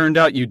 it turned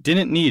out you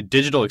didn't need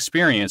digital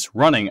experience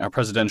running a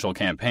presidential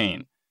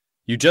campaign.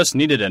 You just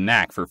needed a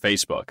knack for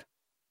Facebook.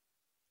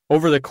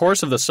 Over the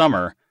course of the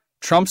summer,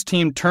 Trump's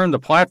team turned the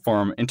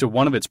platform into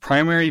one of its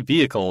primary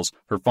vehicles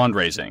for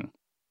fundraising.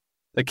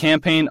 The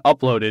campaign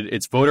uploaded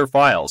its voter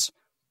files,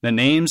 the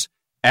names,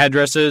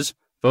 addresses,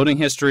 voting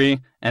history,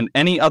 and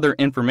any other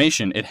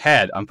information it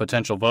had on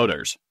potential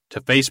voters,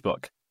 to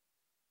Facebook.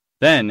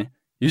 Then,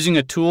 using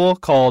a tool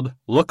called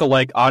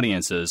lookalike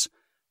audiences,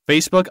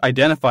 Facebook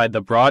identified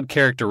the broad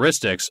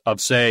characteristics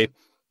of, say,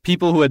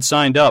 people who had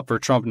signed up for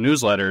Trump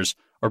newsletters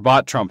or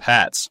bought Trump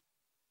hats.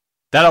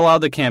 That allowed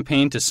the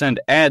campaign to send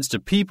ads to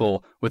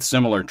people with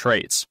similar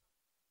traits.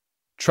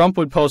 Trump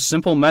would post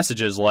simple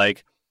messages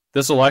like,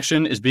 "This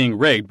election is being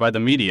rigged by the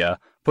media,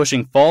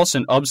 pushing false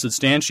and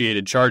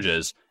unsubstantiated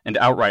charges and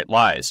outright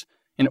lies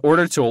in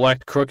order to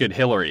elect crooked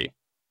Hillary."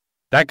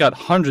 That got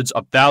hundreds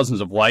of thousands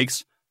of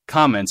likes,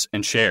 comments,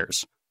 and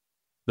shares.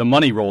 The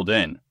money rolled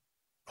in.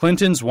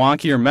 Clinton's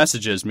wonkier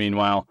messages,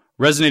 meanwhile,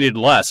 resonated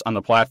less on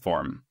the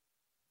platform.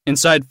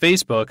 Inside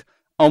Facebook,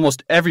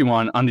 almost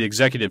everyone on the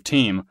executive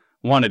team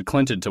wanted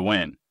Clinton to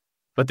win,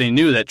 but they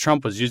knew that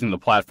Trump was using the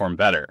platform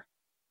better.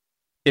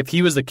 If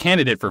he was the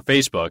candidate for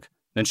Facebook,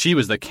 then she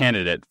was the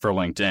candidate for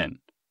LinkedIn.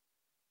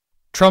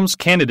 Trump's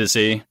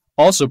candidacy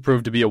also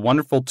proved to be a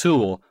wonderful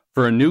tool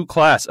for a new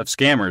class of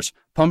scammers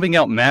pumping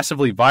out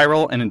massively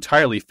viral and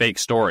entirely fake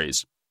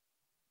stories.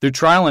 Through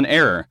trial and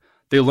error,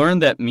 they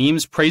learned that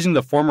memes praising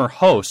the former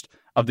host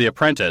of The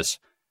Apprentice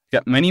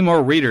got many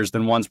more readers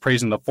than ones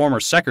praising the former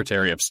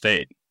Secretary of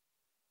State.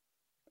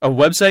 A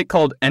website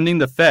called Ending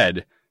the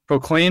Fed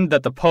proclaimed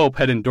that the Pope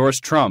had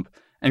endorsed Trump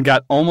and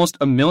got almost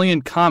 1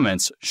 million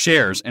comments,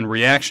 shares, and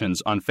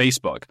reactions on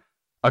Facebook,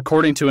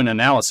 according to an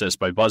analysis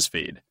by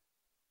BuzzFeed.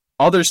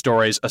 Other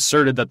stories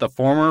asserted that the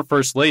former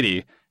First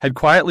Lady had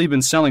quietly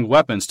been selling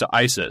weapons to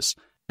ISIS,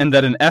 and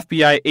that an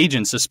FBI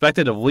agent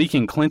suspected of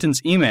leaking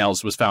Clinton's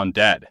emails was found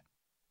dead.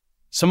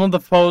 Some of the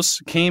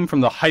posts came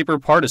from the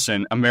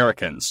hyper-partisan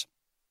Americans.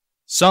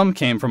 Some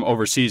came from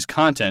overseas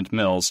content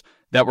mills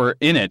that were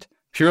in it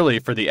purely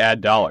for the ad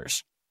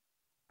dollars.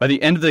 By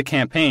the end of the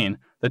campaign,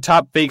 the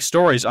top fake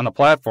stories on the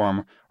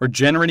platform were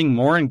generating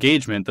more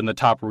engagement than the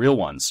top real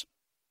ones.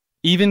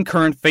 Even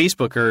current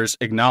Facebookers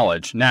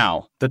acknowledge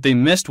now that they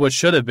missed what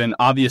should have been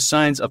obvious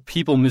signs of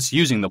people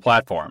misusing the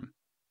platform.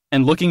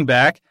 And looking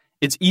back,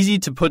 it's easy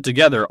to put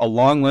together a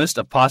long list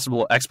of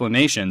possible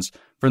explanations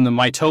from the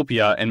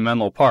Mytopia in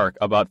Menlo Park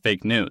about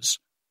fake news.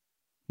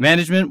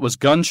 Management was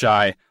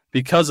gun-shy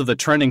because of the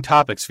trending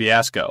topics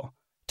fiasco.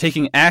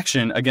 Taking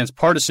action against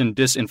partisan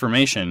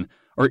disinformation,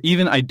 or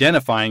even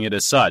identifying it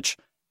as such,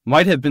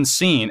 might have been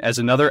seen as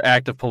another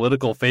act of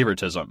political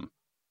favoritism.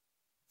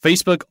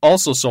 Facebook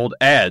also sold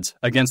ads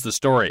against the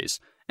stories,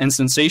 and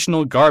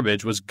sensational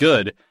garbage was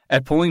good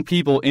at pulling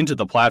people into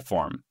the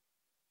platform.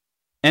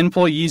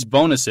 Employees'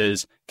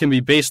 bonuses can be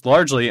based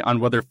largely on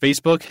whether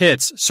Facebook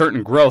hits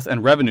certain growth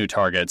and revenue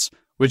targets,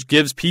 which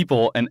gives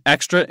people an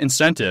extra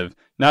incentive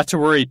not to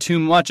worry too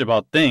much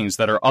about things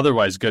that are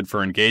otherwise good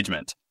for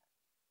engagement.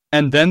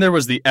 And then there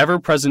was the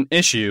ever-present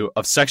issue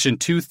of Section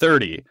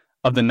 230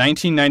 of the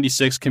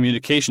 1996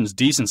 Communications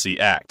Decency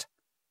Act.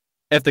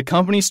 If the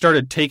company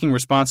started taking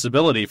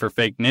responsibility for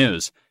fake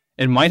news,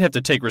 it might have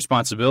to take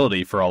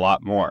responsibility for a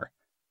lot more.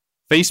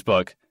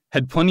 Facebook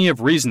had plenty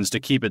of reasons to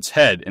keep its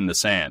head in the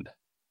sand.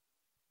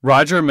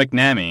 Roger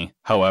McNamee,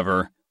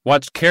 however,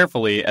 watched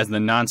carefully as the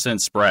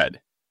nonsense spread.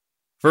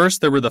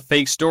 First, there were the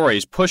fake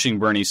stories pushing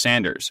Bernie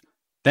Sanders.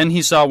 Then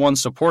he saw one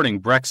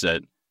supporting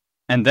Brexit,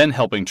 and then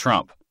helping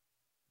Trump.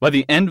 By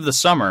the end of the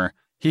summer,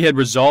 he had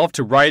resolved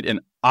to write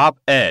an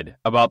op-ed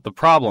about the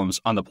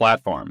problems on the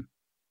platform,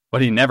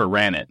 but he never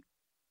ran it.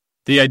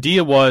 The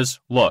idea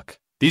was, look,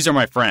 these are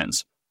my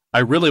friends. I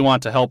really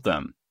want to help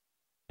them.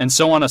 And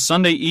so on a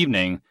Sunday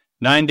evening,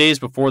 9 days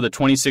before the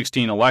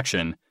 2016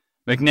 election,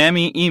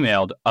 McNamee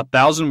emailed a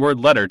 1,000-word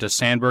letter to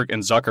Sandberg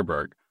and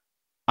Zuckerberg.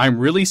 I'm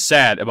really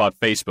sad about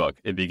Facebook,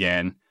 it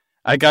began.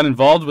 I got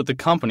involved with the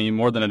company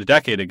more than a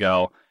decade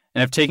ago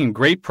and have taken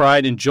great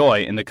pride and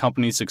joy in the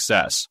company's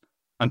success.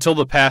 Until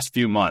the past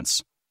few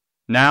months.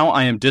 Now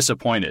I am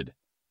disappointed.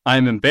 I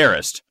am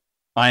embarrassed.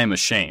 I am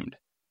ashamed.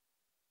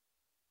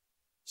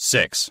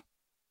 6.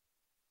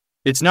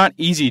 It's not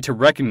easy to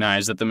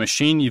recognize that the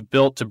machine you've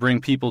built to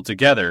bring people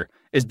together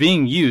is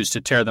being used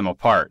to tear them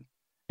apart.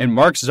 And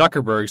Mark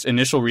Zuckerberg's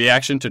initial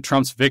reaction to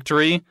Trump's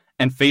victory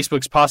and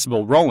Facebook's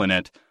possible role in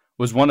it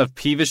was one of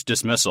peevish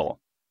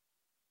dismissal.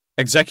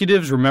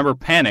 Executives remember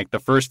panic the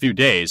first few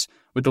days,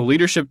 with the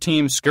leadership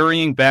team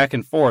scurrying back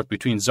and forth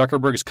between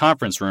Zuckerberg's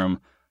conference room,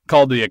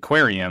 called the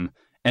Aquarium,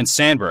 and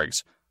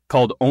Sandberg's,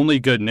 called Only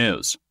Good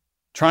News,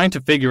 trying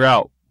to figure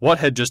out what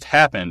had just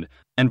happened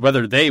and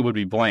whether they would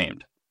be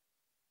blamed.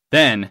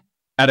 Then,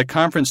 at a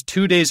conference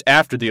 2 days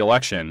after the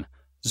election,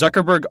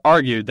 Zuckerberg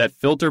argued that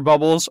filter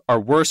bubbles are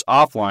worse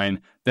offline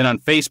than on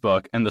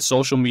Facebook and the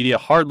social media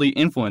hardly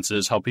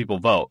influences how people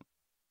vote.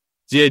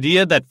 The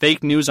idea that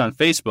fake news on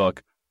Facebook,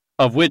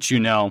 of which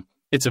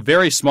it's a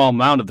very small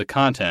amount of the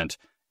content,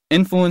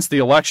 influenced the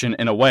election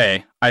in a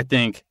way, I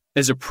think,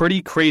 is a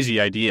pretty crazy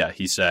idea,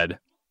 he said.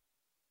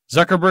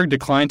 Zuckerberg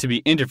declined to be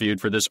interviewed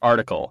for this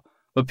article,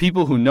 but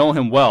people who know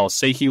him well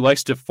say he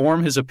likes to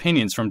form his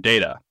opinions from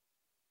data.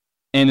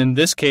 And in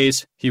this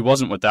case, he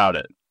wasn't without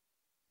it.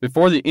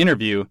 Before the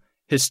interview,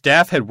 his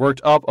staff had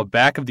worked up a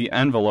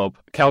back-of-the-envelope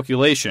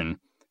calculation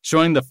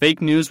showing the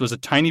fake news was a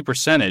tiny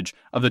percentage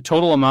of the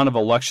total amount of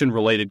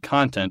election-related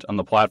content on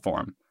the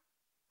platform.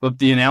 But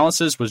the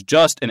analysis was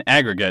just an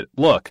aggregate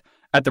look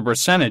at the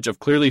percentage of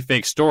clearly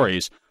fake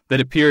stories that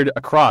appeared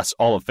across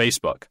all of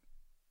Facebook.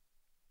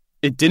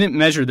 It didn't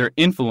measure their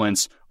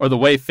influence or the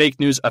way fake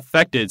news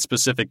affected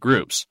specific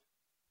groups.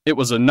 It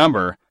was a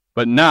number,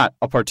 but not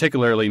a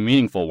particularly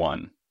meaningful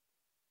one.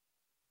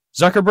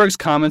 Zuckerberg's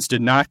comments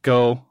did not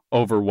go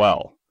over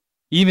well,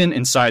 even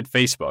inside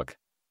Facebook.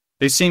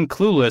 They seemed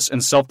clueless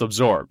and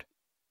self-absorbed.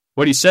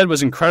 What he said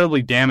was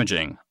incredibly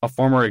damaging, a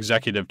former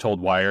executive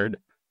told Wired.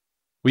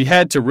 We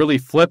had to really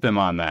flip him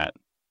on that.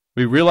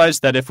 We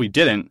realized that if we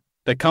didn't,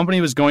 the company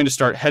was going to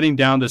start heading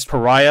down this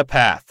pariah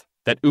path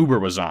that Uber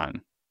was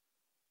on.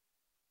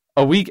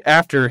 A week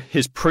after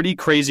his pretty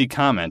crazy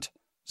comment,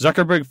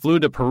 Zuckerberg flew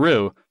to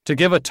Peru to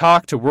give a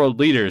talk to world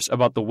leaders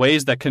about the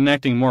ways that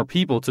connecting more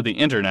people to the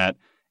internet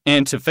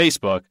and to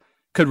Facebook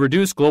could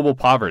reduce global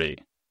poverty.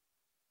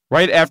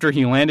 Right after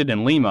he landed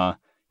in Lima,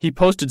 he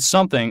posted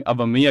something of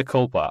a mea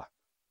culpa.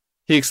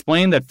 He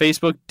explained that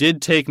Facebook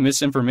did take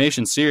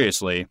misinformation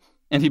seriously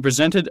and he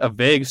presented a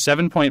vague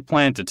 7-point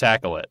plan to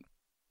tackle it.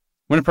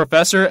 When a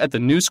professor at the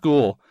new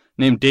school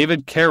named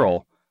David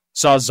Carroll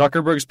saw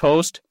Zuckerberg's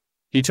post,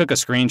 he took a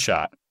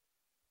screenshot.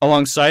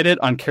 Alongside it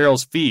on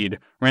Carroll's feed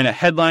ran a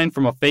headline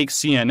from a fake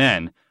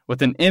CNN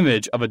with an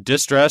image of a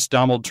distressed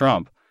Donald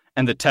Trump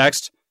and the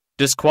text,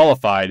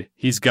 "Disqualified,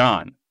 he's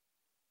gone."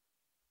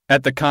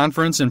 At the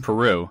conference in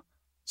Peru,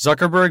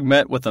 Zuckerberg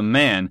met with a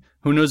man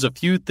who knows a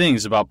few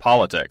things about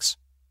politics,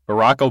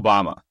 Barack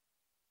Obama.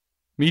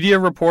 Media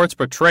reports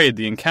portrayed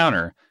the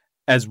encounter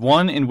as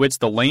one in which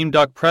the lame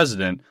duck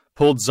president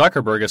pulled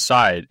Zuckerberg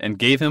aside and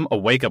gave him a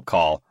wake-up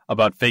call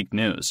about fake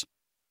news.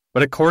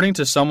 But according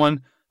to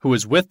someone who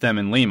was with them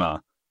in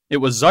Lima, it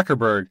was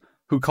Zuckerberg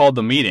who called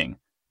the meeting,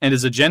 and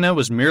his agenda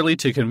was merely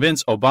to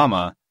convince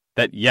Obama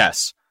that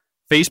yes,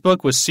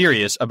 Facebook was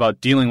serious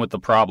about dealing with the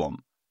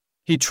problem.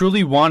 He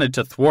truly wanted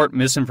to thwart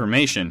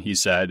misinformation, he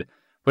said,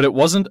 but it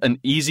wasn't an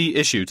easy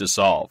issue to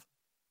solve.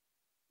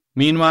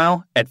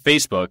 Meanwhile, at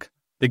Facebook,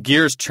 the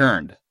gears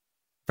churned.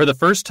 For the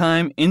first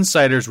time,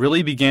 insiders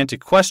really began to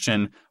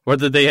question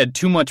whether they had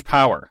too much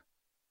power.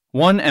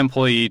 One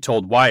employee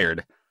told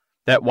Wired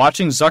that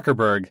watching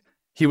Zuckerberg,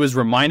 he was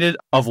reminded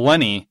of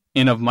Lenny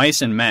in Of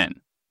Mice and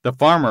Men, the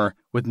farmer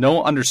with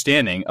no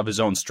understanding of his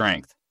own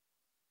strength.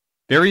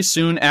 Very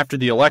soon after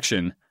the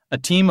election, a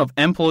team of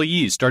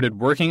employees started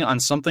working on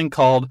something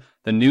called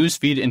the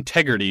Newsfeed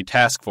Integrity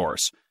Task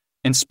Force,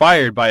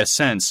 inspired by a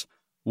sense,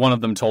 one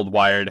of them told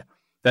Wired,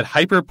 that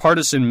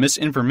hyper-partisan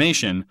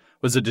misinformation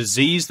was a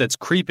disease that's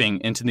creeping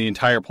into the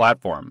entire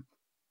platform.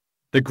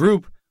 The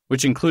group,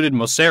 which included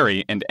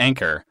Mosseri and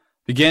Anchor,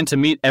 began to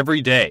meet every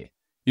day,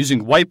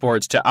 using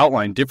whiteboards to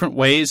outline different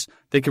ways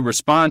they could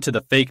respond to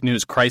the fake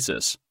news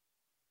crisis.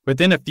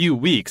 Within a few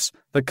weeks,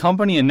 the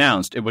company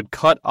announced it would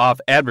cut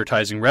off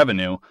advertising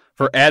revenue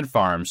for ad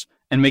farms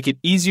and make it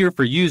easier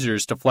for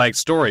users to flag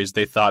stories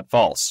they thought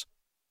false.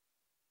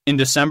 In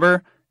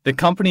December, the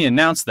company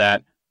announced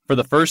that, for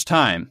the first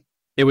time,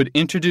 it would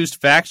introduce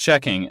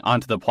fact-checking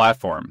onto the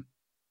platform.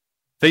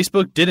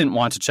 Facebook didn't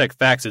want to check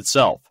facts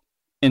itself.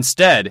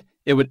 Instead,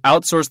 it would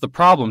outsource the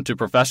problem to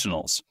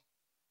professionals.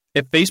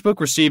 If Facebook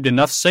received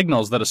enough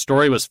signals that a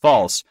story was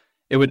false,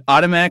 it would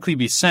automatically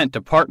be sent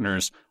to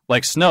partners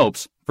like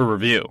Snopes for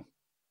review.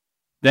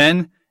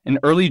 Then, in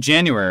early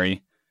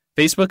January,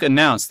 Facebook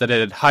announced that it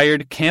had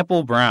hired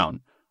Campbell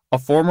Brown, a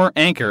former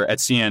anchor at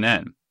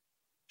CNN.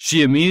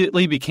 She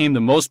immediately became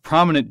the most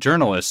prominent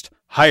journalist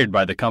hired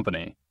by the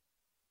company.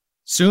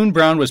 Soon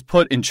Brown was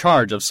put in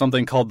charge of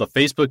something called the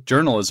Facebook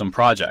Journalism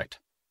Project.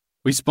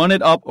 "We spun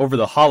it up over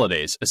the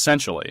holidays,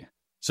 essentially,"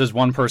 says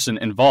one person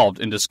involved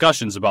in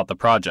discussions about the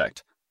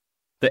project.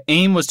 The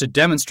aim was to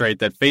demonstrate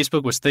that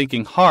Facebook was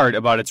thinking hard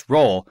about its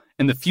role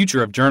in the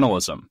future of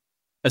journalism.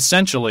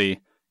 Essentially,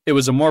 it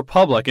was a more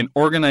public and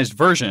organized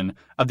version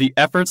of the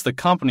efforts the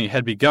company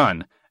had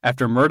begun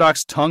after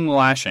Murdoch's tongue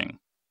lashing.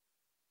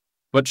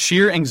 But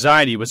sheer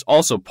anxiety was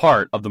also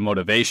part of the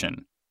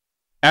motivation.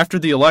 After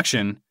the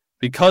election,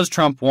 because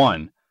Trump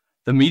won,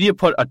 the media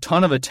put a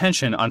ton of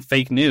attention on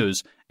fake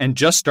news and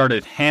just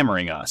started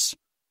hammering us.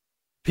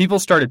 People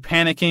started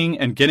panicking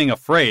and getting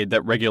afraid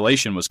that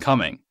regulation was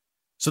coming.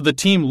 So the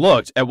team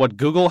looked at what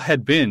Google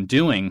had been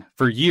doing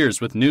for years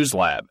with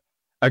NewsLab,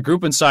 a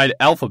group inside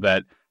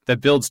Alphabet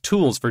that builds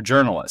tools for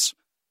journalists,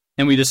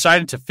 and we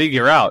decided to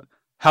figure out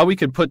how we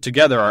could put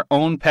together our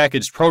own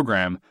packaged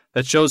program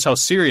that shows how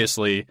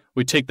seriously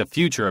we take the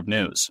future of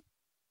news.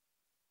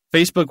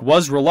 Facebook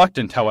was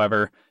reluctant,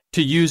 however,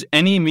 to use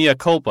any mea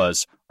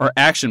culpas or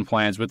action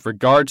plans with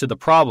regard to the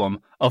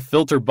problem of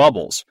filter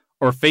bubbles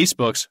or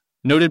Facebook's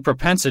noted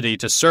propensity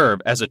to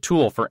serve as a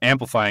tool for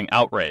amplifying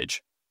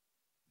outrage.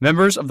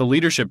 Members of the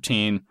leadership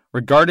team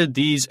regarded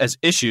these as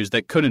issues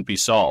that couldn't be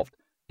solved,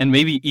 and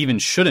maybe even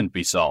shouldn't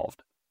be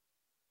solved.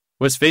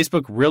 Was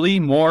Facebook really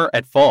more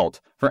at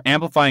fault for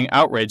amplifying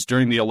outrage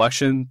during the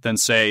election than,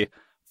 say,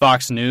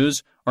 Fox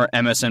News or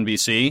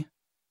MSNBC?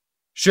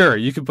 Sure,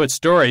 you could put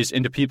stories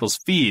into people's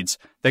feeds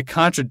that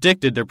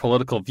contradicted their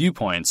political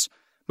viewpoints,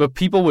 but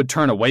people would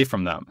turn away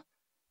from them,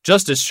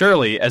 just as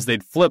surely as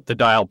they'd flip the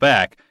dial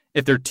back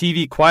if their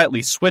TV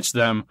quietly switched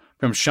them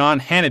from Sean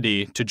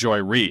Hannity to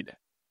Joy Reid.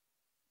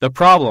 The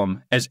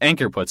problem, as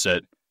Anchor puts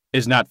it,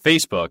 is not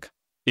Facebook,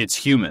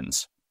 it's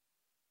humans.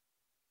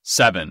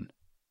 7.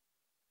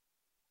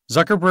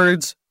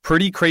 Zuckerberg's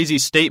pretty crazy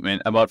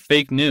statement about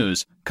fake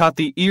news caught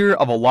the ear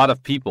of a lot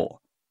of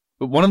people,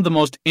 but one of the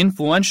most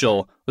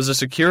influential was a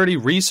security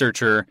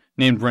researcher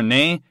named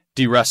Renée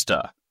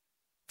DiResta.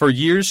 For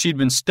years, she'd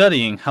been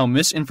studying how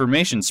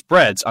misinformation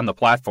spreads on the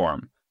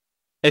platform.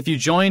 If you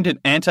joined an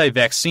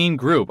anti-vaccine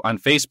group on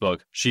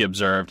Facebook, she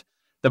observed,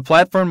 the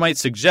platform might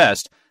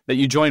suggest that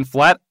you join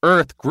flat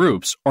earth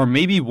groups or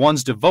maybe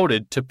ones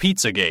devoted to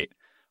Pizzagate,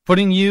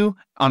 putting you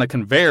on a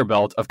conveyor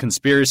belt of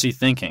conspiracy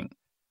thinking.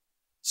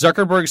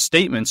 Zuckerberg's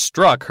statement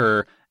struck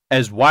her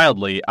as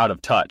wildly out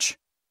of touch.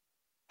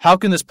 How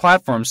can this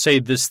platform say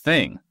this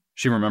thing?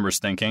 She remembers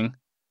thinking.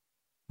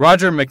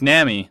 Roger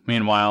McNamee,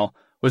 meanwhile,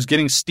 was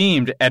getting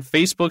steamed at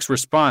Facebook's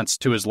response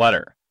to his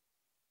letter.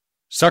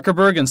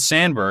 Zuckerberg and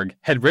Sandberg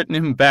had written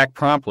him back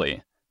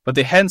promptly, but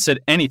they hadn't said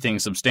anything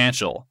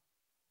substantial.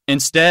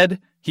 Instead,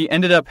 he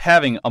ended up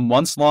having a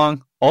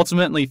months-long,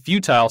 ultimately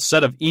futile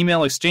set of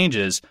email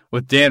exchanges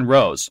with Dan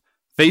Rose,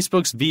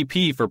 Facebook's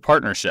VP for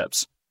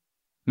partnerships.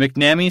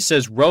 McNamee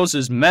says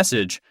Rose's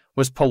message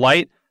was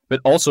polite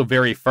but also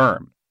very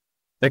firm.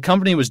 The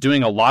company was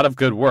doing a lot of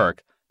good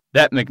work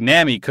that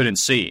McNamee couldn't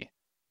see,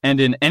 and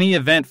in any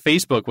event,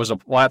 Facebook was a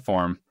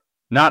platform,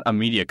 not a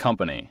media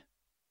company.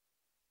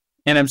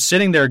 And I'm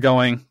sitting there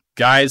going,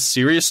 guys,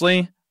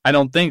 seriously? I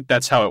don't think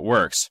that's how it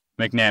works,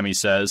 McNamee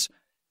says.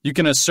 You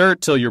can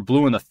assert till you're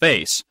blue in the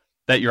face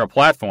that you're a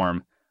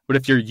platform, but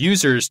if your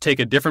users take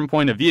a different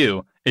point of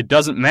view, it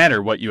doesn't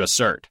matter what you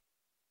assert.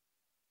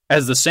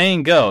 As the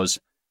saying goes,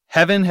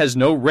 heaven has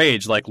no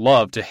rage like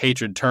love to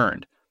hatred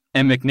turned,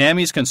 and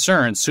McNamee's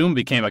concern soon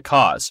became a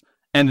cause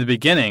and the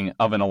beginning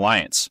of an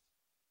alliance.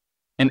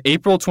 In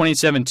April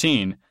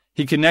 2017,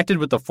 he connected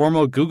with the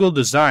former Google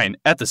design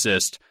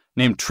ethicist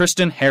named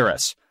Tristan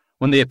Harris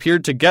when they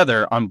appeared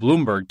together on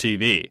Bloomberg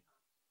TV.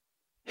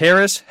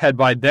 Harris had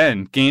by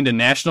then gained a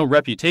national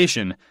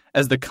reputation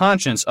as the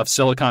conscience of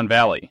Silicon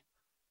Valley.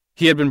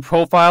 He had been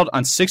profiled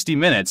on 60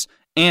 Minutes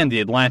and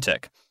The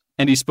Atlantic,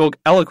 and he spoke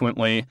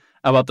eloquently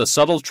about the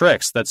subtle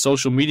tricks that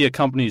social media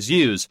companies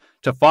use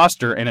to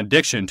foster an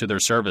addiction to their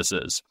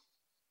services.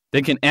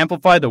 They can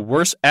amplify the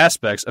worst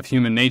aspects of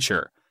human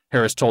nature,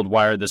 Harris told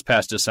Wired this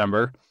past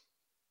December.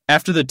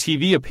 After the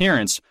TV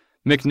appearance,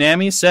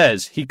 McNamee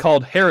says he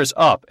called Harris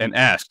up and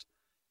asked,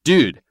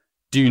 "Dude,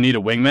 do you need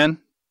a wingman?"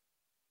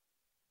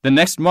 The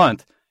next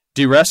month,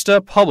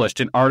 DiResta published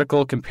an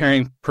article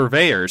comparing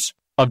purveyors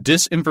of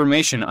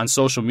disinformation on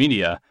social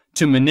media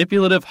to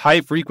manipulative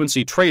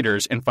high-frequency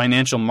traders in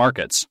financial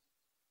markets.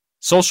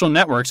 Social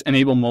networks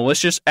enable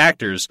malicious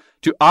actors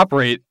to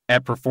operate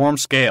at perform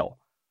scale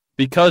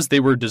because they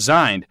were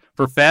designed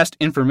for fast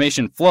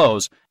information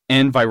flows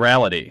and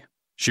virality,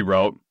 she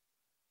wrote.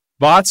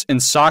 Bots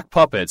and sock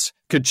puppets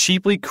could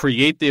cheaply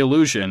create the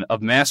illusion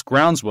of mass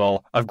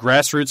groundswell of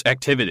grassroots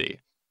activity,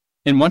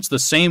 in much the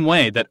same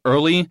way that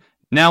early,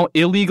 now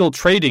illegal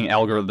trading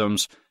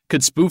algorithms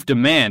could spoof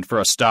demand for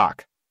a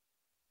stock.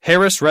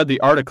 Harris read the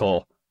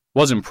article,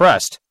 was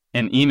impressed,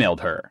 and emailed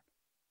her.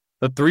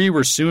 The three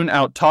were soon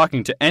out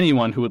talking to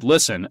anyone who would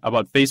listen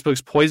about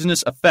Facebook's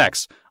poisonous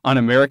effects on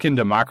American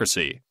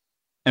democracy.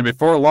 And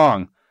before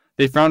long,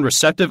 they found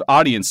receptive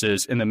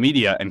audiences in the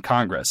media and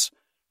Congress,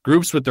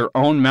 groups with their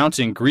own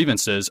mounting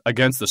grievances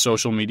against the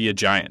social media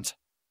giant.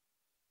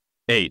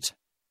 8.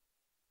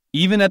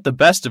 Even at the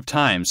best of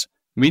times,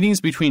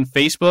 meetings between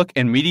Facebook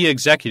and media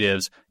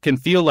executives can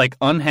feel like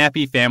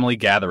unhappy family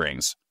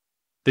gatherings.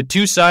 The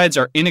two sides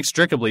are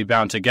inextricably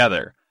bound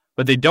together,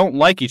 but they don't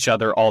like each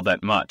other all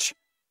that much.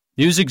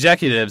 News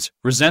executives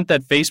resent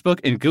that Facebook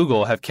and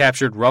Google have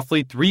captured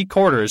roughly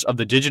 3/4 of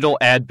the digital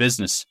ad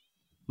business,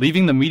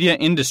 leaving the media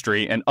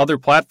industry and other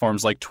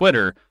platforms like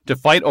Twitter to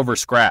fight over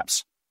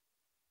scraps.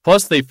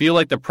 Plus, they feel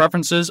like the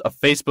preferences of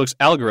Facebook's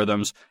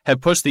algorithms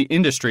have pushed the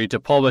industry to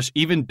publish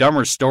even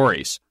dumber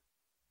stories.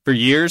 For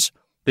years,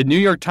 the New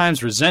York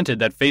Times resented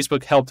that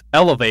Facebook helped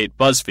elevate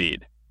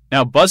BuzzFeed.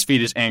 Now BuzzFeed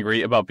is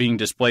angry about being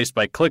displaced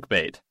by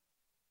clickbait.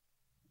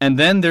 And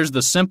then there's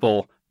the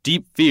simple,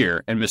 deep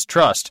fear and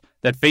mistrust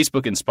that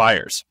Facebook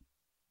inspires.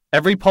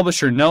 Every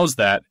publisher knows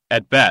that,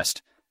 at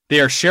best, they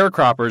are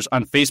sharecroppers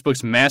on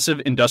Facebook's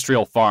massive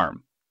industrial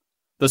farm.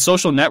 The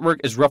social network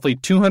is roughly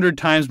 200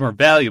 times more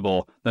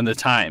valuable than the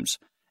Times,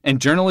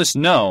 and journalists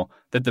know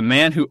that the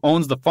man who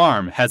owns the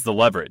farm has the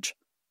leverage.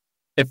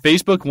 If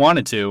Facebook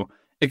wanted to,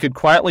 it could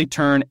quietly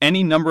turn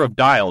any number of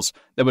dials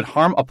that would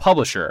harm a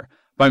publisher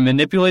by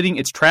manipulating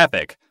its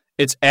traffic,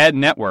 its ad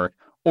network,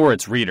 or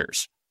its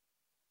readers.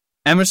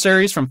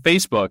 Emissaries from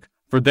Facebook,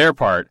 for their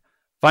part,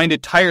 find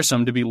it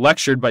tiresome to be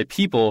lectured by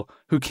people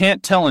who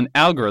can't tell an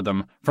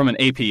algorithm from an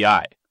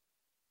API.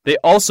 They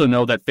also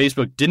know that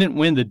Facebook didn't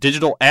win the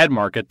digital ad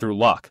market through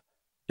luck.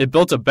 It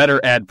built a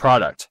better ad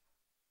product.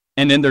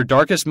 And in their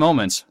darkest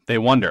moments, they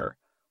wonder,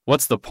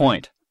 what's the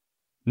point?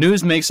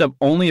 News makes up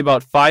only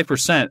about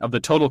 5% of the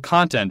total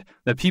content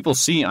that people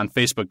see on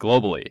Facebook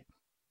globally.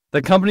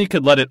 The company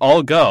could let it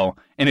all go,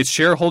 and its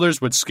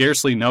shareholders would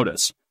scarcely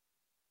notice.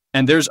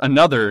 And there's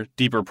another,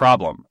 deeper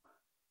problem.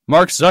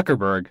 Mark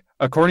Zuckerberg,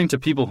 according to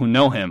people who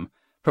know him,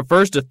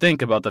 prefers to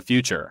think about the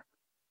future.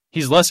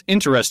 He's less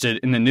interested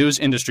in the news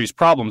industry's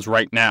problems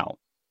right now.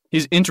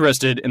 He's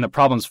interested in the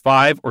problems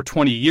 5 or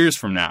 20 years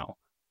from now.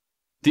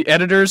 The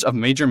editors of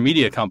major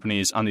media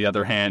companies, on the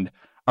other hand,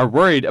 are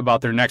worried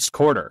about their next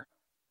quarter,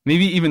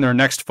 maybe even their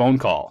next phone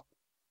call.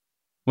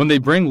 When they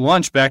bring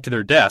lunch back to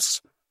their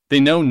desks,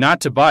 they know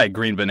not to buy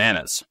green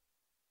bananas.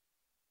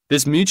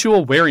 This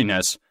mutual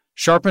wariness,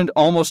 sharpened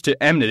almost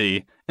to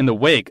enmity in the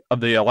wake of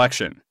the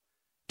election,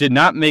 did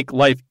not make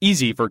life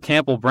easy for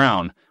Campbell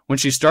Brown when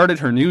she started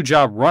her new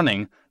job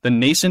running the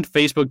nascent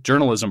Facebook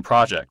journalism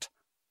project.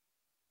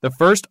 The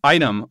first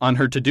item on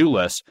her to-do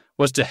list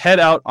was to head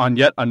out on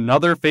yet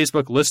another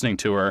Facebook listening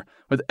tour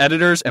with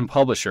editors and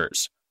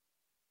publishers.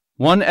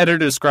 One editor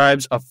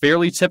describes a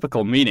fairly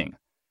typical meeting.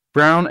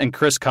 Brown and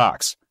Chris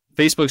Cox,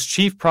 Facebook's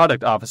chief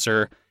product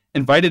officer,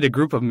 invited a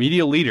group of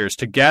media leaders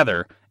to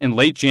gather in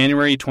late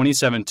January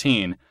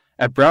 2017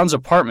 at Brown's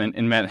apartment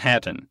in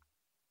Manhattan.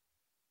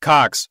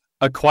 Cox,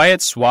 a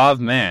quiet, suave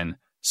man,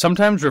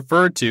 sometimes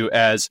referred to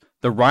as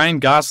the Ryan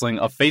Gosling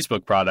of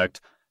Facebook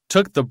product,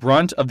 took the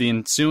brunt of the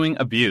ensuing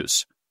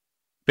abuse.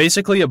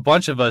 Basically, a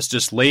bunch of us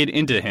just laid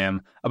into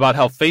him about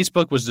how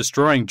Facebook was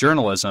destroying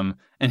journalism,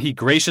 and he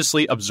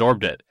graciously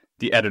absorbed it,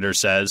 the editor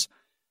says.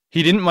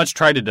 He didn't much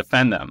try to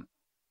defend them.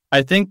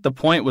 I think the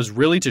point was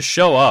really to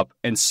show up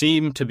and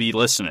seem to be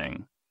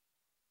listening.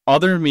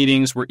 Other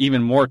meetings were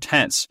even more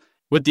tense,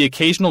 with the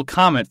occasional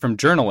comment from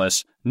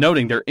journalists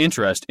noting their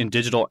interest in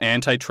digital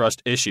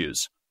antitrust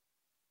issues.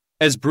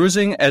 As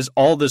bruising as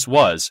all this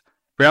was,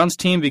 Brown's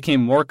team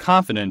became more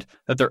confident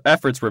that their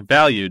efforts were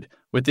valued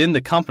within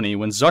the company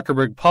when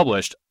Zuckerberg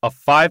published a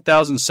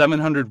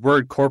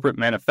 5,700-word corporate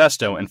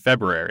manifesto in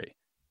February.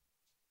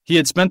 He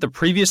had spent the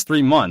previous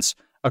 3 months,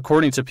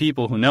 according to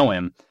people who know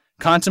him,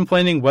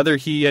 contemplating whether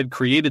he had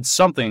created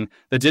something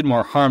that did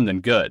more harm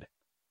than good.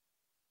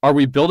 "Are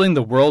we building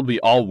the world we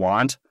all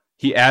want?"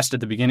 he asked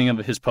at the beginning of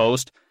his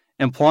post,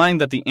 implying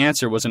that the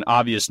answer was an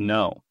obvious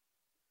no.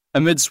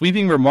 Amid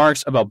sweeping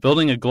remarks about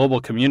building a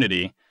global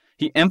community,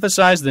 he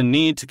emphasized the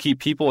need to keep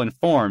people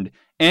informed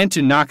and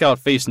to knock out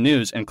fake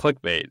news and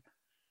clickbait.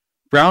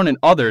 Brown and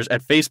others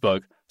at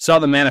Facebook saw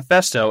the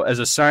manifesto as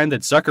a sign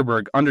that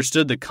Zuckerberg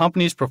understood the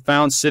company's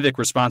profound civic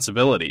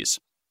responsibilities.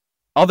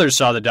 Others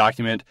saw the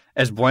document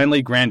as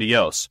blandly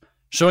grandiose,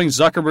 showing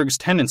Zuckerberg's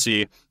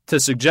tendency to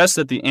suggest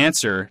that the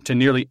answer to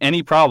nearly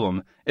any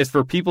problem is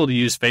for people to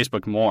use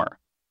Facebook more.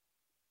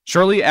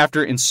 Shortly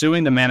after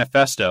ensuing the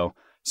manifesto,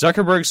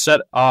 Zuckerberg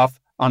set off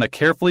on a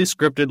carefully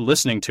scripted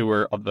listening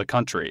tour of the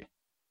country.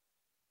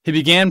 He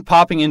began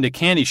popping into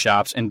candy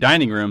shops and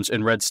dining rooms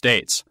in red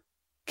states,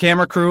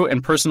 camera crew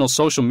and personal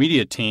social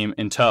media team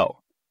in tow.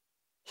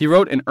 He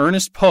wrote an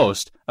earnest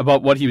post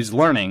about what he was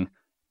learning,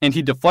 and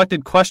he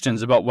deflected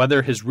questions about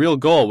whether his real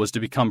goal was to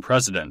become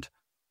president.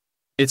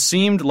 It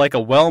seemed like a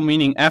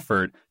well-meaning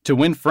effort to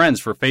win friends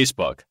for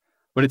Facebook,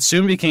 but it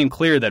soon became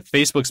clear that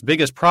Facebook's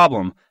biggest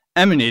problem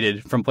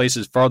emanated from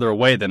places farther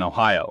away than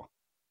Ohio.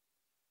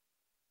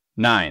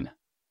 9.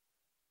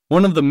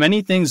 One of the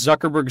many things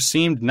Zuckerberg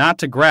seemed not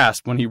to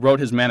grasp when he wrote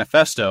his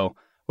manifesto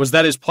was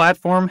that his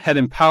platform had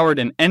empowered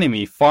an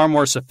enemy far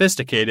more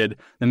sophisticated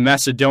than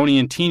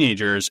Macedonian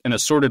teenagers and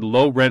assorted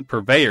low-rent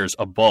purveyors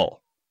of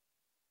bull.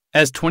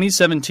 As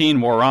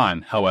 2017 wore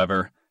on,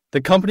 however,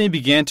 the company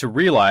began to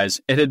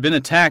realize it had been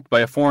attacked by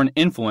a foreign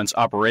influence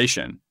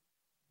operation.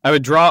 "I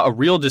would draw a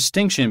real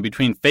distinction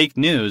between fake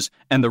news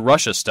and the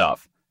Russia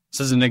stuff,"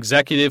 says an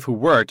executive who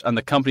worked on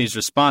the company's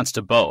response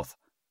to both.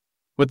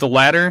 With the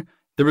latter,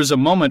 there was a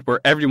moment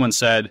where everyone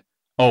said,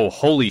 "Oh,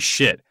 holy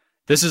shit,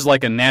 this is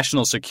like a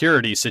national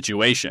security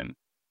situation."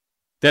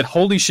 That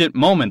holy shit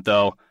moment,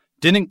 though,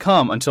 didn't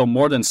come until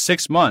more than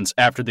 6 months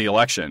after the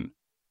election.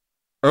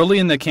 Early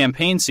in the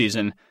campaign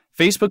season,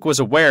 Facebook was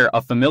aware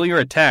of familiar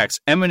attacks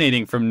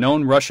emanating from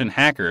known Russian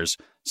hackers,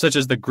 such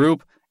as the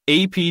group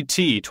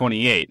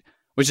APT28,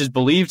 which is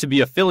believed to be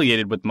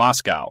affiliated with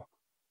Moscow.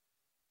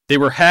 They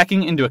were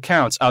hacking into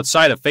accounts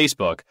outside of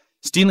Facebook,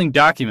 stealing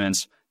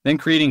documents, then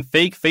creating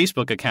fake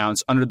Facebook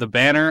accounts under the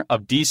banner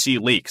of DC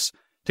Leaks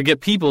to get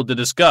people to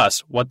discuss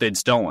what they'd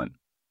stolen.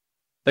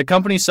 The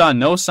company saw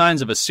no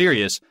signs of a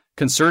serious,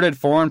 concerted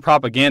foreign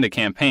propaganda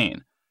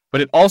campaign, but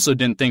it also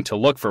didn't think to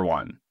look for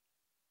one.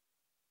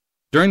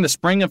 During the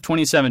spring of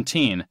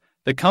 2017,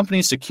 the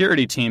company's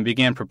security team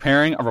began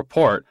preparing a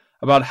report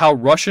about how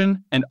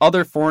Russian and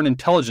other foreign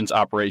intelligence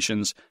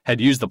operations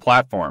had used the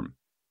platform.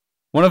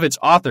 One of its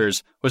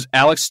authors was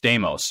Alex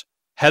Stamos,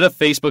 head of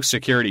Facebook's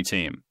security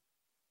team.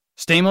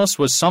 Stamos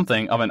was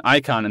something of an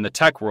icon in the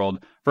tech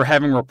world for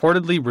having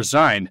reportedly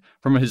resigned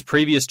from his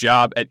previous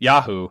job at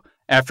Yahoo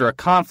after a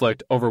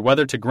conflict over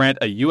whether to grant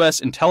a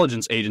U.S.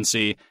 intelligence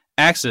agency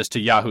access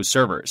to Yahoo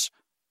servers.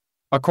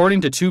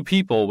 According to 2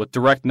 people with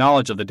direct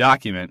knowledge of the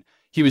document,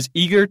 he was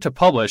eager to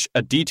publish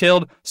a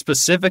detailed,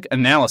 specific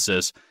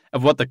analysis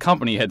of what the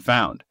company had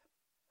found.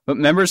 But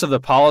members of the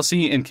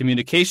policy and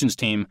communications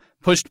team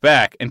pushed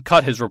back and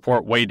cut his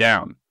report way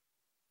down.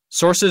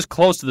 Sources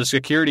close to the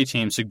security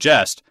team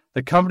suggest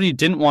the company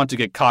didn't want to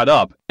get caught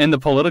up in the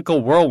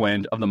political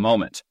whirlwind of the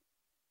moment.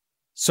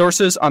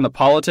 Sources on the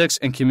politics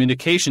and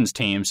communications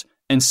teams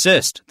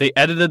insist they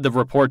edited the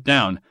report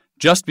down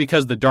just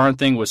because the darn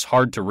thing was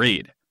hard to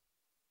read.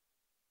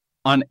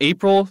 On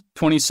April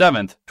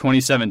 27,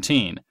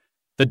 2017,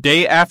 the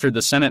day after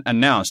the Senate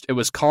announced it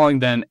was calling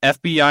then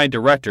FBI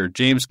Director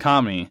James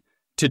Comey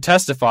to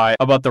testify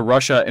about the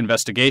Russia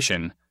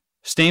investigation,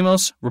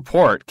 Stamos'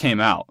 report came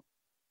out.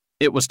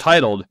 It was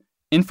titled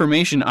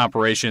Information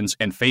Operations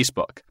and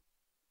Facebook,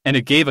 and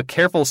it gave a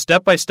careful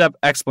step-by-step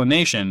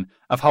explanation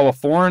of how a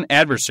foreign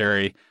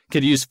adversary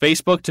could use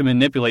Facebook to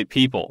manipulate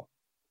people.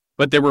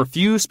 But there were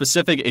few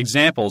specific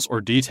examples or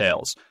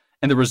details,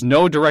 and there was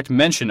no direct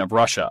mention of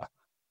Russia.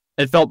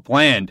 It felt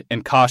bland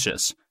and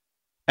cautious.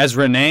 As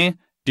René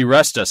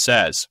DiResta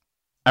says,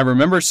 "I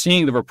remember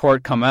seeing the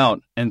report come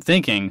out and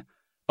thinking,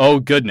 oh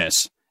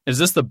goodness, Is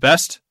this the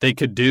best they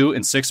could do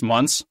in 6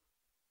 months?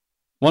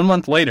 1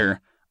 month later,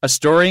 a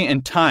story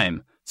in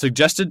Time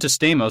suggested to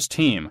Stamos'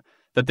 team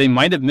that they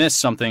might have missed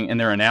something in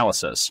their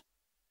analysis.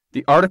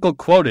 The article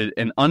quoted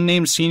an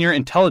unnamed senior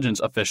intelligence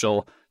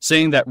official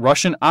saying that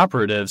Russian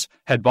operatives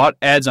had bought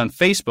ads on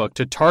Facebook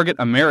to target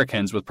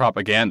Americans with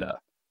propaganda.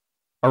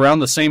 Around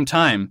the same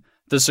time,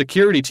 the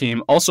security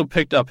team also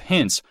picked up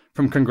hints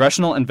from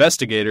congressional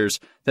investigators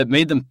that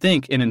made them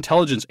think an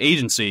intelligence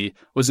agency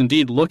was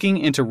indeed looking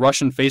into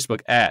Russian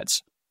Facebook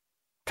ads.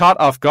 Caught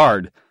off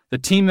guard, the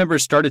team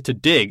members started to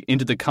dig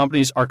into the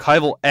company's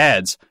archival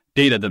ads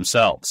data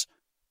themselves.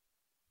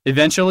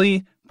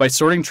 Eventually, by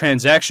sorting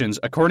transactions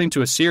according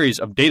to a series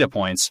of data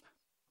points,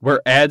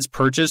 were ads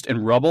purchased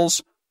in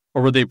rubles,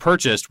 or were they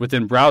purchased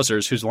within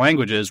browsers whose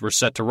languages were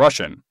set to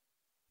Russian?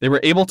 They were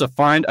able to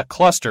find a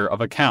cluster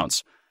of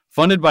accounts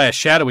funded by a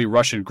shadowy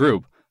Russian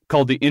group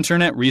called the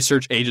Internet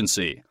Research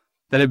Agency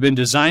that had been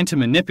designed to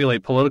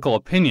manipulate political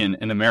opinion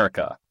in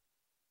America.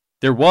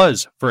 There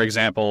was, for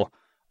example,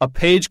 a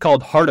page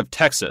called Heart of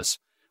Texas,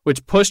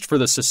 which pushed for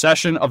the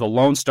secession of the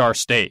Lone Star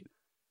State,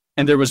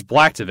 and there was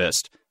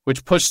Blacktivist,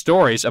 which pushed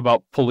stories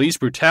about police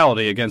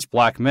brutality against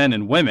black men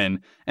and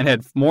women and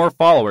had more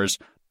followers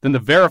than the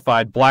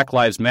verified Black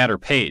Lives Matter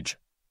page.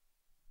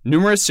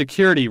 Numerous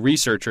security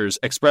researchers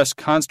expressed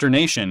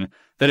consternation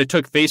that it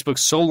took Facebook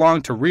so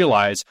long to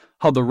realize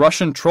how the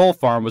Russian troll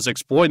farm was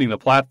exploiting the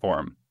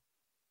platform.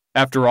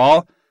 After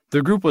all,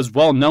 the group was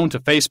well known to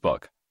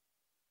Facebook.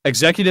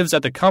 Executives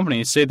at the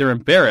company say they're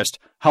embarrassed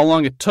how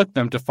long it took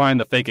them to find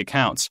the fake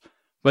accounts,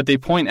 but they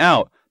point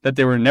out that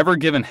they were never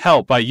given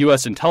help by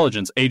U.S.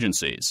 intelligence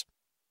agencies.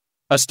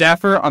 A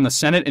staffer on the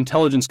Senate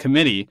Intelligence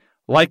Committee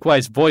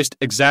likewise voiced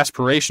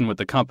exasperation with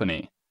the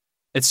company.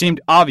 It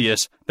seemed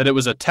obvious that it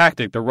was a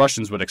tactic the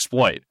Russians would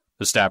exploit,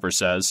 the staffer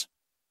says.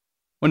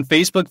 When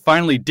Facebook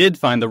finally did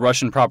find the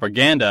Russian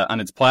propaganda on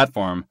its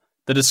platform,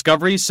 the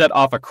discovery set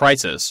off a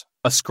crisis,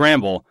 a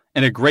scramble,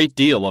 and a great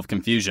deal of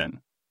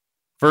confusion.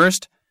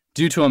 First,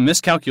 due to a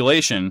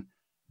miscalculation,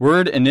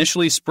 word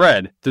initially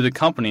spread through the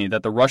company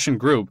that the Russian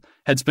group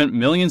had spent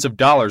millions of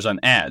dollars on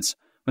ads,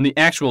 when the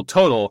actual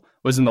total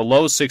was in the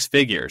low 6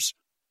 figures.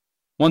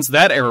 Once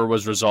that error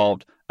was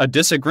resolved, a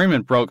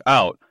disagreement broke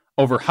out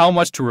over how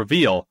much to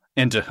reveal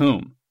and to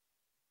whom.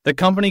 The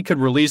company could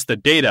release the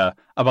data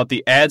about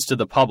the ads to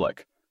the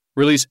public,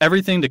 release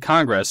everything to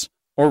Congress,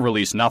 or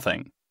release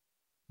nothing.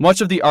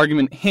 Much of the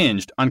argument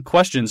hinged on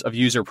questions of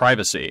user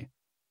privacy.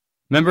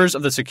 Members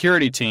of the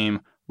security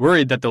team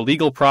worried that the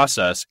legal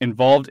process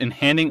involved in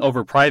handing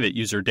over private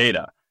user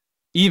data,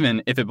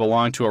 even if it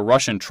belonged to a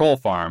Russian troll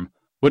farm,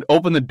 would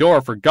open the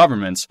door for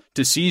governments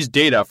to seize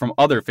data from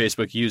other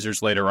Facebook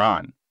users later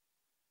on.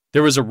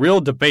 There was a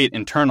real debate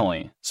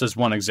internally, says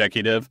one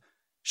executive.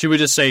 She would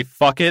just say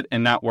fuck it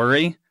and not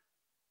worry.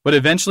 But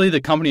eventually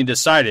the company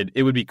decided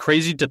it would be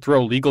crazy to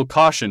throw legal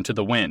caution to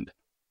the wind,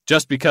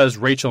 just because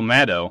Rachel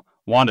Maddow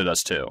wanted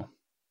us to.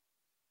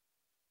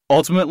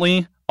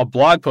 Ultimately, a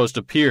blog post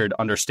appeared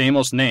under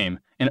Stamos' name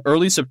in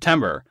early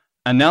September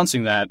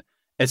announcing that,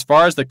 as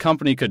far as the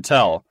company could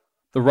tell,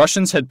 the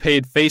Russians had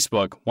paid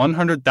Facebook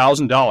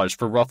 $100,000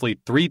 for roughly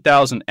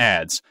 3,000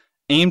 ads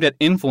aimed at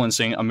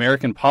influencing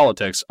American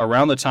politics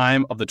around the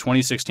time of the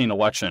 2016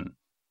 election.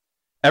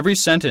 Every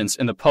sentence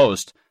in the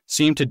post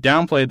seemed to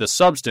downplay the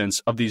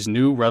substance of these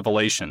new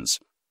revelations.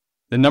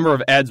 The number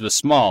of ads was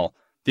small,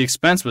 the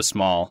expense was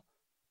small,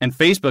 and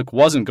Facebook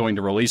wasn't going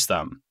to release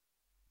them.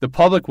 The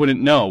public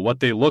wouldn't know what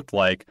they looked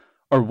like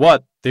or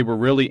what they were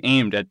really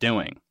aimed at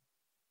doing.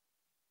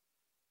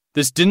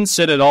 This didn't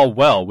sit at all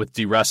well with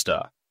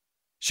DiResta.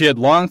 She had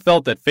long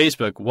felt that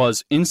Facebook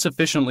was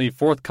insufficiently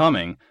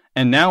forthcoming,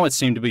 and now it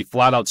seemed to be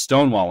flat-out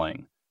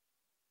stonewalling.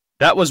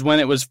 That was when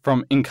it was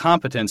from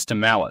incompetence to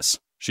malice,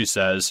 she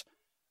says.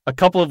 A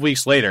couple of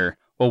weeks later,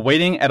 while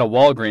waiting at a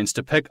Walgreens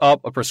to pick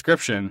up a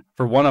prescription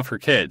for one of her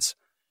kids,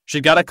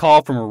 she got a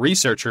call from a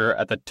researcher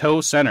at the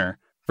Tow Center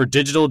for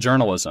Digital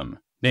Journalism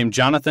named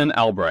Jonathan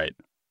Albright.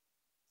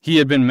 He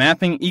had been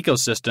mapping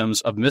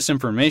ecosystems of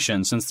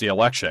misinformation since the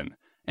election,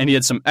 and he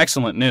had some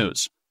excellent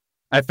news.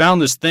 I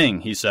found this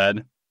thing, he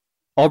said.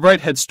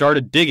 Albright had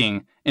started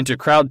digging into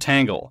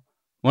CrowdTangle,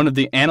 one of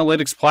the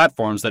analytics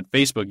platforms that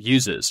Facebook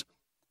uses,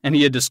 and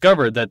he had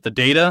discovered that the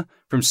data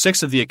from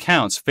 6 of the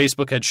accounts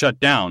Facebook had shut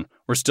down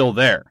were still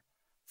there,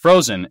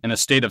 frozen in a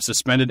state of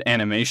suspended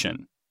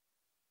animation.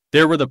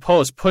 There were the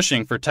posts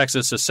pushing for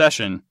Texas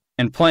secession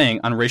and playing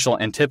on racial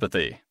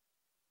antipathy.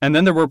 And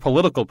then there were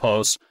political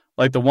posts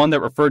like the one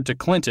that referred to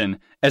Clinton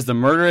as the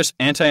murderous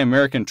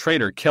anti-American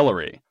traitor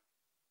Hillary.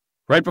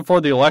 Right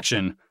before the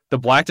election, the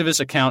Blacktivist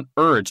account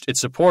urged its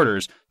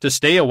supporters to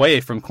stay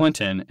away from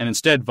Clinton and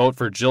instead vote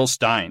for Jill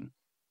Stein.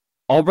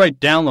 Albright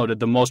downloaded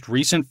the most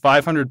recent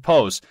 500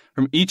 posts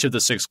from each of the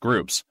 6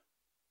 groups.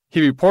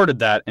 He reported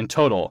that, in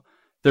total,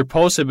 their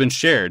posts had been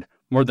shared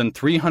more than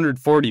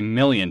 340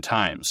 million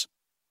times.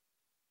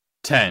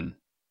 10.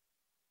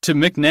 To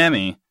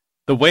McNamee,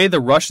 the way the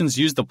Russians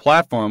used the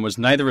platform was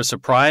neither a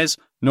surprise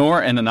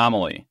nor an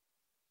anomaly.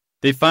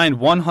 They find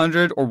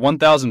 100 or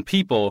 1,000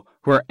 people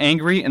who are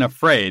angry and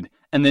afraid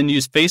and then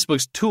use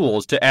Facebook's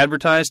tools to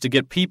advertise to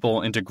get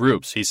people into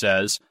groups, he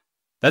says.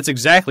 That's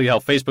exactly how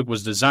Facebook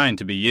was designed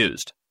to be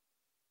used.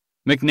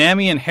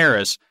 McNamee and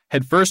Harris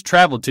had first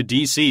traveled to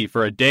D.C.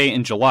 for a day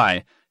in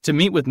July to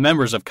meet with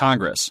members of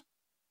Congress.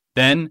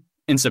 Then,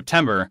 in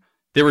September,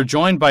 they were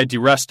joined by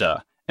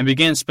DiResta and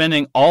began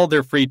spending all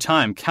their free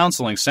time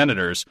counseling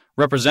senators,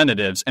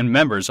 representatives, and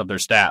members of their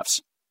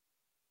staffs.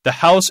 The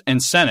House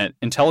and Senate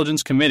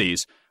Intelligence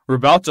Committees were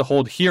about to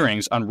hold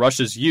hearings on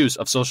Russia's use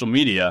of social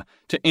media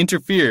to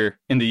interfere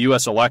in the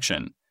U.S.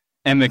 election,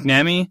 and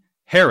McNamee,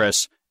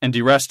 Harris, and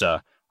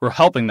DiResta were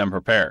helping them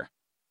prepare.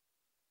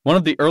 One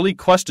of the early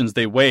questions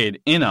they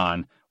weighed in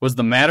on was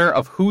the matter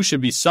of who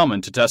should be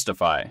summoned to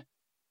testify.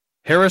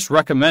 Harris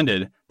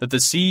recommended that the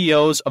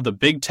CEOs of the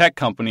big tech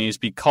companies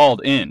be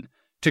called in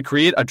to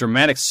create a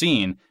dramatic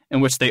scene in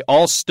which they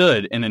all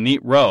stood in a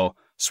neat row,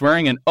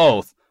 swearing an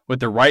oath with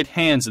their right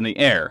hands in the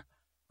air,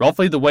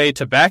 roughly the way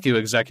tobacco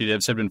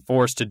executives had been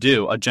forced to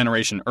do a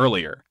generation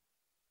earlier.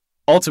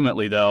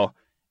 Ultimately, though,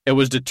 it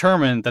was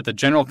determined that the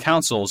general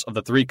counsels of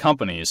the three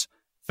companies,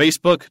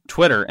 Facebook,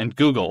 Twitter, and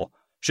Google,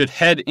 should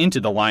head into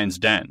the lion's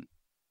den.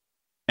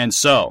 And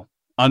so,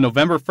 on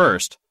November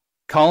 1st,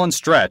 Colin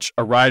Stretch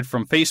arrived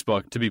from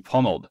Facebook to be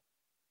pummeled.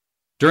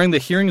 During the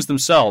hearings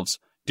themselves,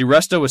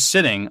 DiResta was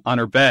sitting on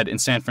her bed in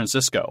San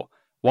Francisco,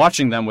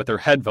 watching them with her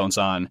headphones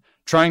on,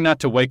 trying not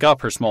to wake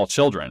up her small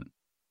children.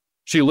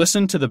 She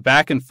listened to the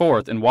back and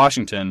forth in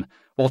Washington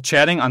while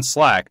chatting on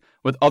Slack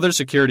with other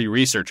security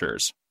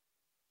researchers.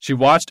 She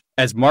watched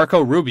as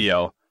Marco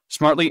Rubio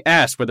smartly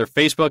asked whether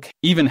Facebook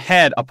even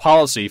had a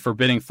policy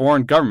forbidding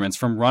foreign governments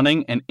from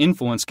running an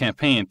influence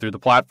campaign through the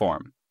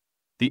platform.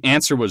 The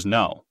answer was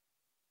no.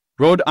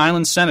 Rhode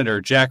Island Senator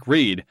Jack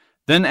Reed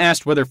then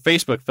asked whether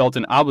Facebook felt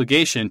an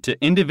obligation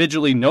to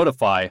individually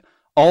notify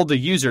all the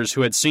users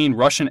who had seen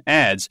Russian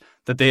ads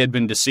that they had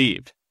been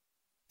deceived.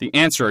 The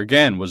answer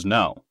again was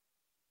no.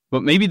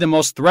 But maybe the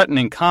most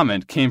threatening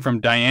comment came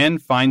from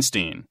Dianne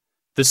Feinstein,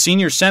 the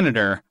senior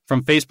senator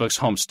from Facebook's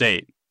home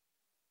state.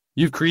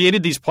 You've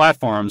created these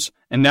platforms,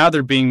 and now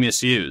they're being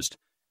misused,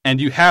 and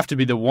you have to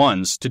be the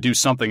ones to do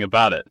something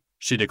about it,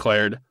 she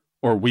declared,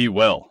 or we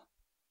will.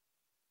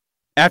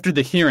 After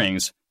the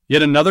hearings,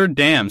 yet another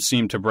dam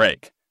seemed to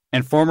break,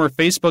 and former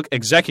Facebook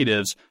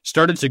executives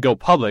started to go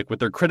public with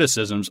their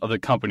criticisms of the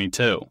company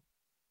too.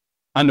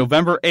 On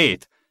November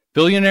 8th,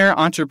 billionaire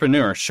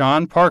entrepreneur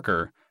Sean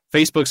Parker,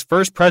 Facebook's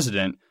first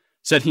president,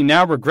 said he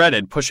now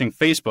regretted pushing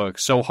Facebook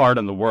so hard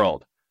on the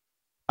world.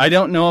 I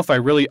don't know if I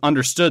really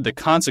understood the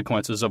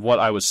consequences of what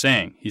I was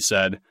saying, he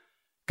said.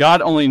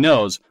 God only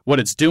knows what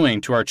it's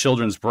doing to our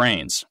children's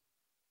brains.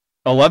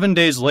 11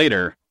 days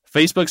later,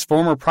 Facebook's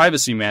former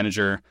privacy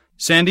manager,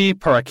 Sandy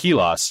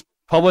Parakilas,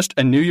 published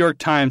a New York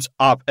Times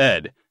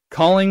op-ed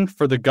calling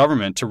for the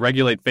government to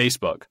regulate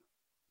Facebook.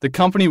 The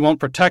company won't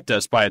protect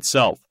us by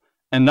itself,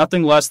 and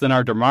nothing less than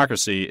our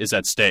democracy is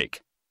at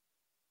stake.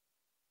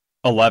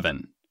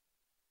 11.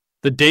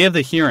 The day of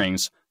the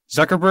hearings,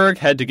 Zuckerberg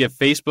had to give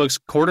Facebook's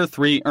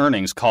Q3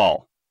 earnings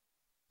call.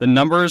 The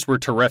numbers were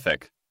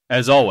terrific,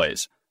 as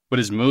always, but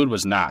his mood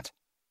was not.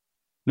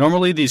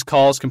 Normally these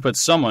calls can put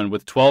someone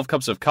with 12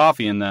 cups of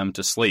coffee in them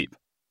to sleep.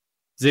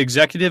 The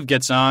executive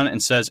gets on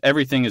and says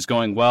everything is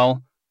going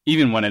well,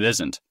 even when it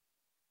isn't.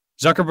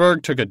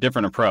 Zuckerberg took a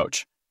different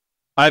approach.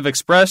 I've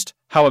expressed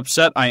how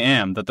upset I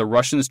am that the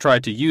Russians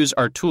tried to use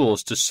our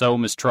tools to sow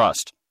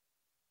mistrust.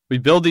 We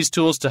build these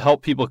tools to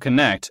help people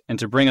connect and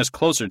to bring us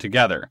closer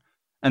together,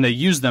 and they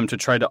use them to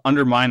try to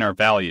undermine our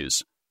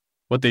values.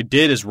 What they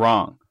did is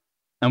wrong,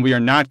 and we are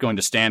not going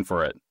to stand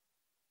for it.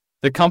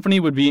 The company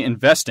would be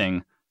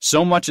investing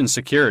so much in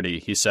security,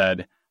 he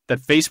said, that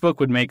Facebook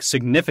would make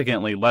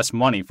significantly less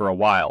money for a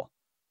while.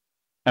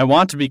 I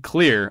want to be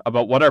clear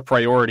about what our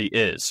priority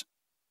is.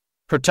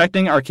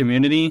 Protecting our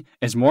community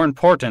is more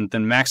important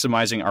than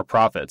maximizing our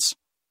profits.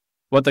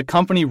 What the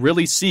company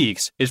really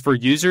seeks is for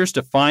users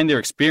to find their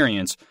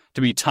experience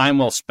to be time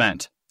well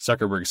spent,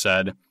 Zuckerberg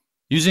said,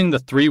 using the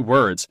 3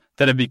 words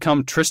that have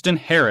become Tristan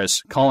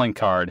Harris' calling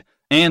card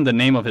and the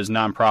name of his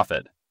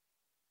nonprofit.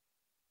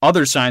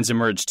 Other signs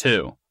emerged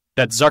too,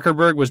 that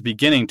Zuckerberg was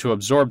beginning to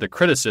absorb the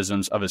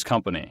criticisms of his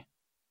company.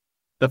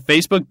 The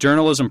Facebook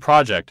Journalism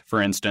Project,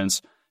 for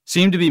instance,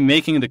 seemed to be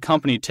making the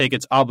company take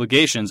its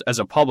obligations as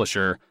a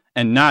publisher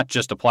and not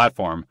just a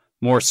platform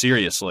more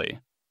seriously.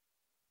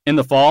 In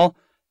the fall,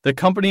 the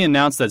company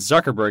announced that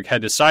Zuckerberg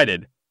had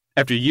decided,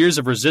 after years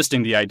of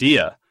resisting the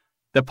idea,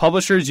 that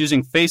publishers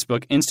using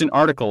Facebook Instant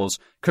Articles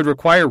could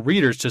require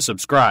readers to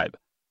subscribe.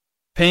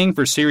 Paying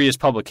for serious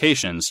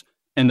publications,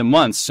 in the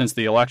months since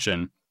the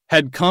election,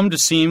 had come to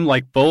seem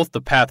like both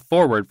the path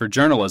forward for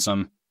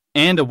journalism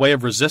and a way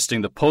of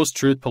resisting the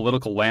post-truth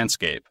political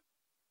landscape.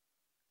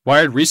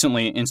 Wired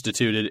recently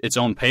instituted its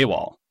own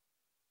paywall.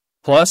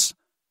 Plus,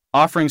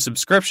 offering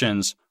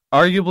subscriptions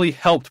arguably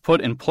helped put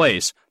in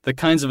place the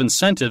kinds of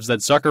incentives that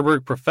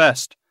Zuckerberg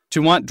professed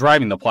to want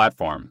driving the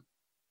platform.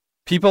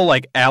 People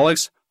like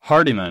Alex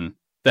Hardiman,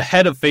 the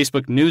head of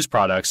Facebook News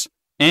products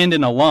and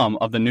an alum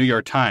of the New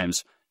York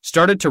Times,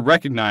 started to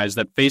recognize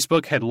that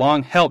Facebook had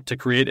long helped to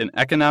create an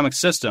economic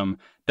system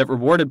that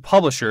rewarded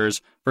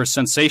publishers for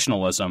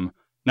sensationalism,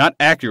 not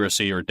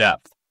accuracy or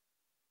depth.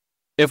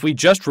 If we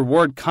just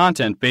reward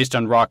content based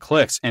on raw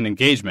clicks and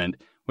engagement,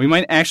 we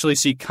might actually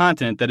see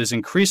content that is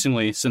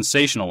increasingly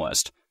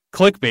sensationalist,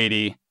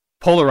 clickbaity,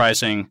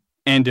 polarizing,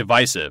 and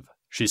divisive,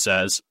 she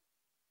says.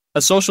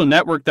 A social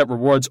network that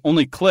rewards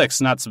only clicks,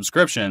 not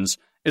subscriptions,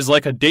 is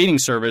like a dating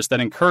service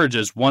that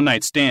encourages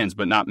one-night stands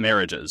but not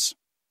marriages.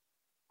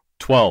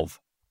 12.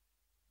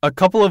 A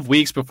couple of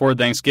weeks before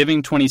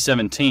Thanksgiving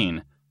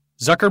 2017,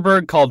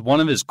 Zuckerberg called one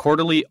of his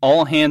quarterly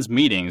all-hands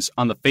meetings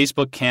on the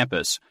Facebook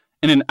campus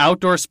in an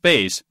outdoor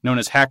space known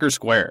as Hacker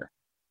Square.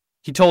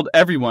 He told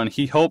everyone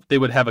he hoped they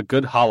would have a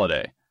good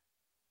holiday.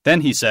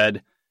 Then he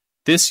said,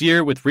 "This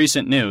year, with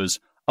recent news,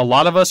 a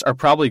lot of us are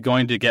probably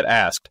going to get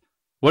asked,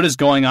 what is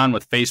going on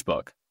with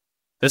Facebook?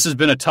 This has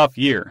been a tough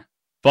year,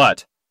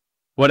 but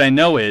what I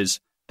know is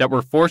that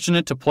we're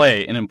fortunate to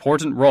play an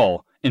important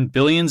role in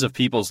billions of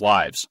people's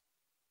lives.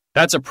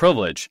 That's a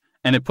privilege,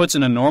 and it puts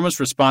an enormous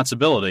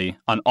responsibility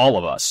on all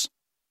of us."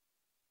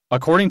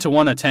 According to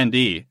one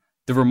attendee,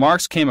 the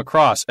remarks came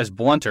across as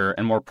blunter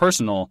and more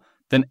personal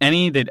than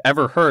any they'd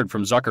ever heard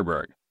from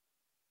Zuckerberg.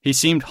 He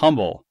seemed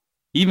humble,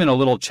 even a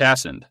little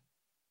chastened.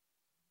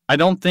 "I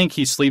don't think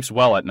he sleeps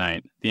well at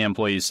night," the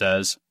employee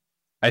says.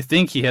 "I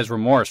think he has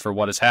remorse for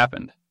what has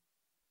happened."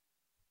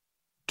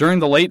 During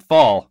the late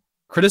fall,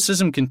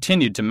 criticism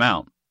continued to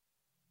mount.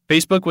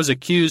 Facebook was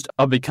accused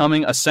of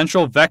becoming a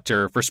central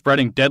vector for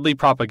spreading deadly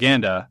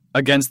propaganda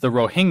against the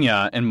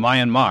Rohingya in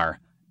Myanmar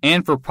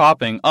and for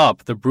propping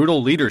up the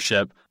brutal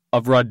leadership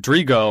of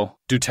Rodrigo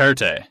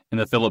Duterte in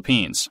the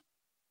Philippines.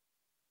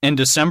 And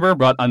December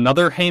brought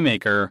another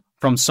haymaker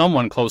from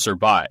someone closer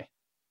by.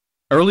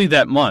 Early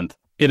that month,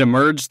 it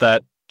emerged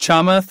that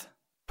Chamath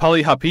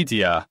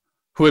Palihapitiya,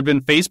 who had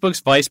been Facebook's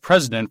vice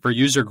president for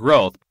user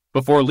growth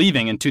before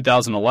leaving in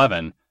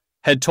 2011,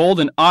 had told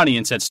an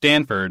audience at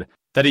Stanford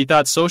that he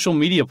thought social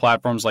media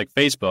platforms like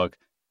Facebook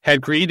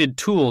had created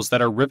tools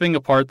that are ripping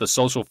apart the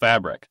social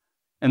fabric,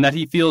 and that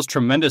he feels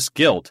tremendous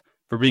guilt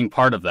for being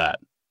part of that.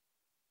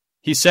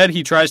 He said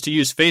he tries to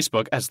use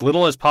Facebook as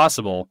little as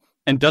possible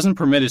and doesn't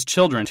permit his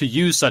children to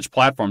use such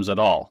platforms at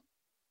all.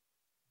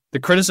 The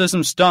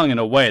criticism stung in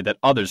a way that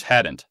others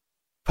hadn't.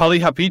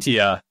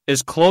 Palihapitiya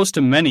is close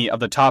to many of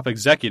the top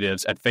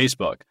executives at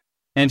Facebook,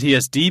 and he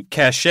has deep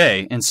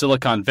cachet in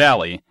Silicon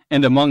Valley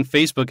and among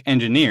Facebook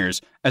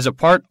engineers as a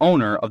part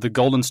owner of the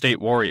Golden State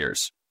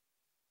Warriors.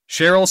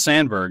 Sheryl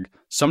Sandberg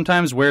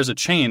sometimes wears a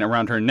chain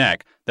around her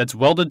neck that's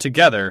welded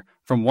together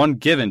from one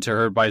given to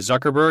her by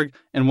Zuckerberg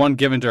and one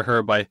given to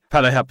her by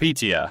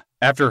Palihapitiya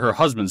after her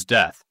husband's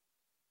death.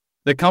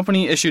 The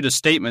company issued a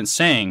statement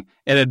saying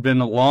it had been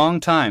a long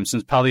time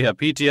since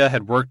Palihapitiya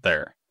had worked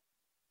there.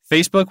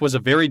 Facebook was a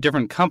very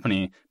different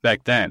company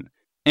back then,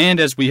 and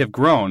as we have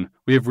grown,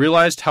 we have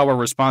realized how our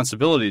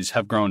responsibilities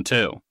have grown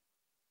too.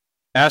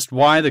 Asked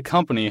why the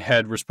company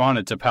had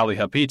responded to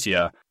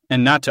Palihapitiya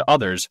and not to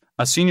others,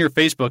 a senior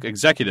Facebook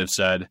executive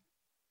said,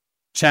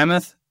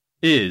 "Chamath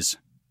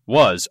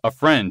was a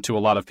friend to a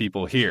lot of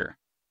people here."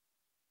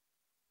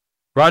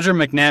 Roger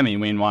McNamee,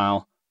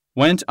 meanwhile,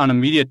 went on a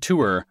media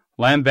tour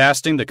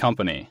lambasting the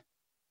company.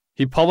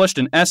 He published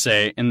an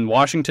essay in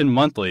Washington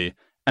Monthly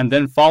and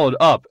then followed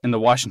up in the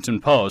Washington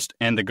Post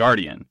and The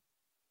Guardian.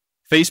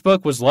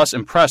 Facebook was less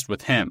impressed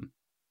with him.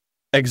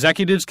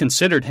 Executives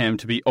considered him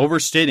to be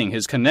overstating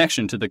his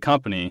connection to the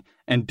company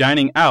and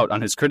dining out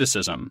on his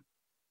criticism.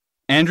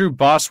 Andrew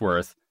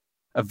Bosworth,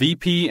 a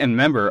VP and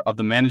member of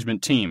the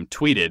management team,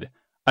 tweeted,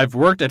 "I've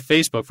worked at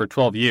Facebook for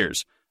 12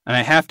 years, and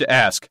I have to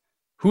ask,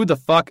 who the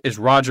fuck is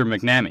Roger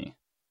McNamee?"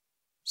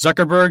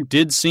 Zuckerberg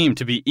did seem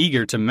to be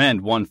eager to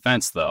mend one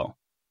fence, though.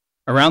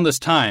 Around this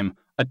time,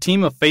 a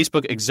team of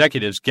Facebook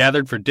executives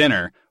gathered for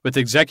dinner with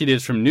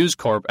executives from News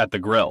Corp at The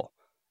Grill,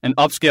 an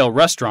upscale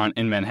restaurant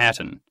in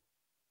Manhattan.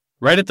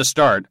 Right at the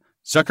start,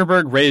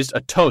 Zuckerberg raised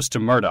a toast to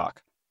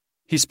Murdoch.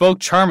 He spoke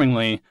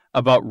charmingly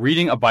about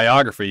reading a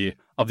biography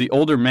of the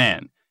older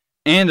man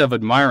and of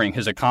admiring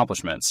his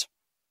accomplishments.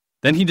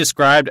 Then he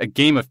described a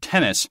game of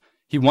tennis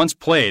he once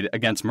played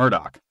against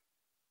Murdoch.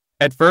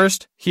 At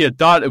first, he had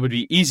thought it would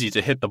be easy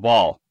to hit the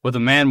ball with a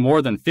man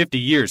more than 50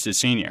 years his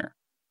senior,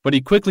 but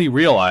he quickly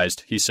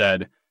realized, he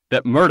said,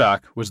 that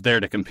Murdoch was there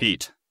to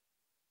compete.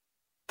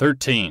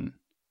 13.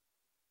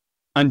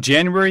 On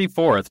January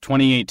 4,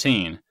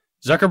 2018,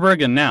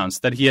 Zuckerberg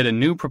announced that he had a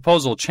new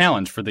proposal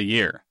challenge for the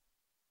year.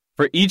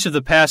 For each of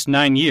the past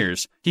 9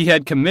 years, he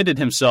had committed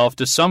himself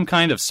to some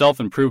kind of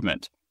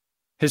self-improvement.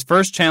 His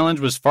first challenge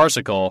was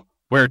farcical,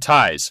 wear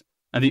ties,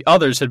 and the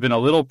others had been a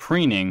little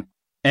preening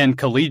and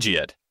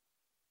collegiate.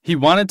 He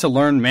wanted to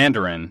learn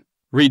Mandarin,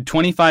 read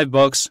 25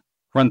 books,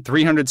 run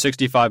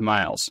 365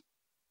 miles.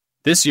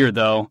 This year,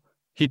 though,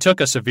 he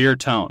took a severe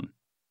tone.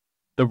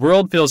 The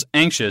world feels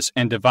anxious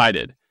and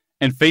divided,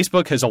 and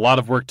Facebook has a lot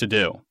of work to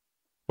do.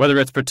 Whether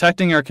it's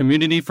protecting our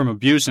community from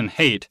abuse and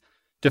hate,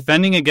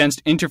 defending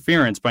against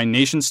interference by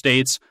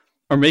nation-states,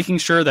 or making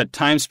sure that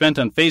time spent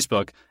on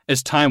Facebook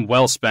is time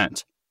well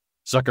spent,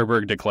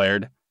 Zuckerberg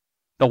declared.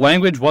 The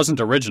language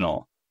wasn't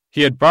original.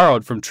 He had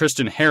borrowed from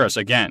Tristan Harris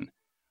again,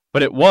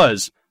 but it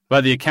was, by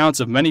the accounts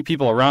of many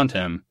people around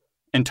him,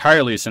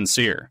 entirely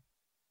sincere.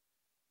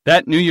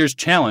 That New Year's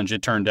challenge,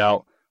 it turned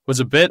out, was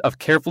a bit of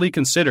carefully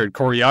considered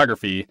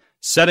choreography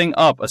setting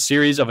up a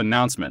series of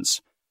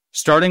announcements,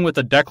 starting with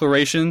a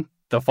declaration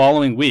the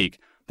following week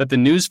that the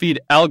newsfeed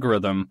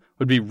algorithm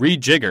would be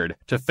rejiggered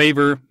to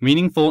favor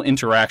meaningful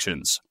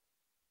interactions.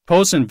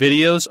 Posts and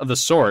videos of the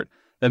sort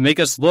that make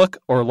us look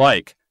or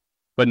like,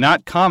 but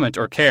not comment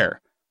or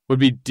care, would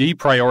be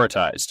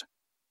deprioritized.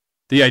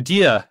 The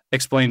idea,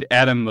 explained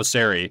Adam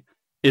Mosseri,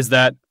 is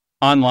that,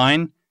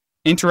 online,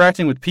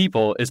 interacting with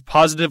people is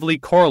positively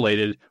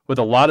correlated with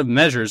a lot of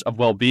measures of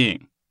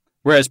well-being,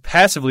 whereas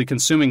passively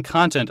consuming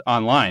content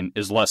online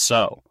is less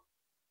so.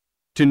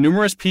 To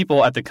numerous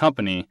people at the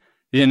company,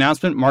 the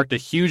announcement marked a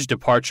huge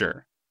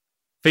departure.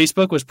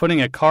 Facebook was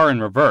putting a car in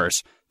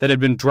reverse that had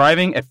been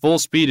driving at full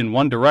speed in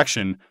one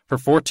direction for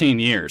 14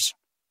 years.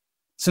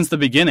 Since the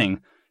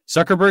beginning,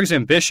 Zuckerberg's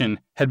ambition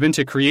had been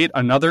to create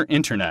another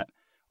internet,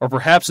 or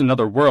perhaps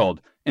another world,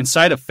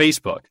 inside of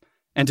Facebook,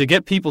 and to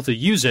get people to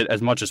use it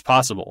as much as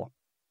possible.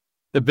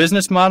 The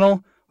business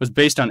model was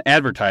based on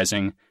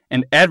advertising,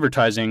 and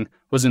advertising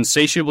was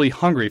insatiably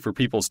hungry for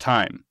people's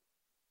time.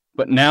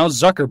 But now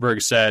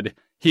Zuckerberg said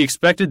he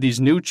expected these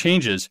new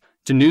changes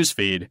to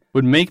Newsfeed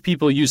would make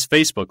people use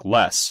Facebook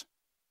less.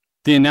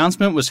 The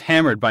announcement was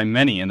hammered by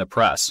many in the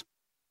press.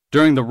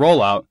 During the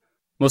rollout,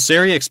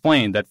 Mosseri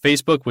explained that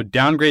Facebook would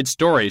downgrade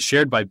stories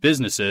shared by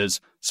businesses,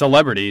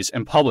 celebrities,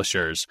 and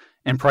publishers,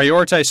 and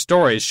prioritize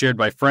stories shared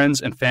by friends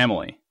and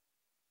family.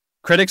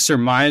 Critics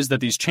surmised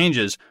that these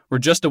changes were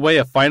just a way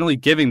of finally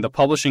giving the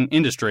publishing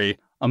industry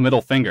a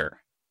middle finger.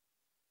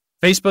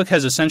 Facebook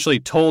has essentially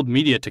told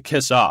media to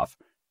kiss off,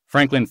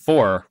 Franklin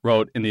Foer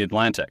wrote in The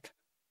Atlantic.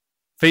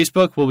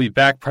 Facebook will be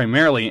back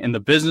primarily in the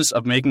business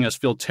of making us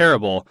feel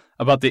terrible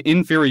about the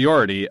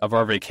inferiority of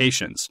our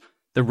vacations,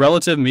 the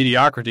relative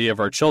mediocrity of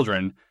our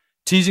children,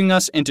 teasing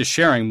us into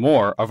sharing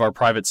more of our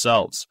private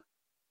selves.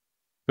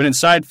 But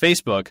inside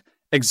Facebook,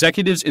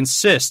 executives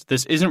insist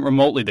this isn't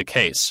remotely the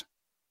case.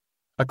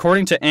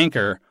 According to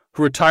Anker,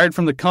 who retired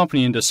from the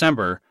company in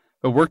December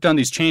but worked on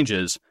these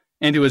changes,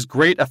 and who has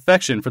great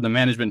affection for the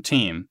management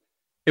team,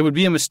 it would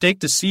be a mistake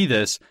to see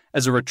this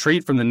as a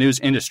retreat from the news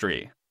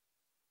industry.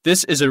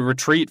 This is a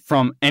retreat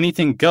from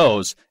anything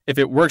goes if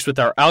it works with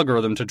our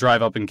algorithm to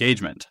drive up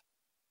engagement.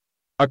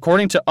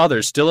 According to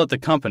others still at the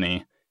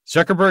company,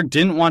 Zuckerberg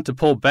didn't want to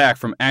pull back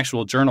from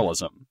actual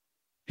journalism.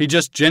 He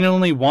just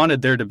genuinely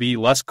wanted there to be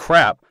less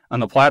crap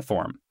on the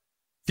platform.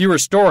 Fewer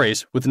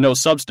stories with no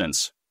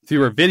substance,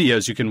 fewer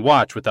videos you can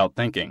watch without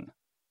thinking.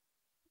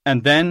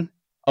 And then,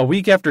 a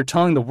week after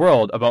telling the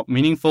world about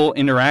meaningful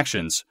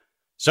interactions,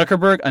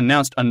 Zuckerberg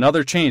announced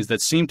another change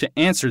that seemed to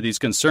answer these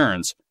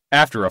concerns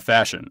after a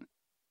fashion.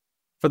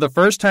 For the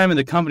first time in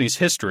the company's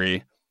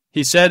history,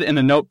 he said in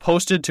a note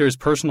posted to his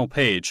personal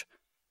page,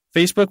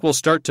 Facebook will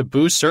start to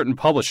boost certain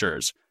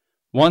publishers,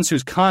 ones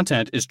whose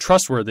content is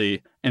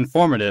trustworthy,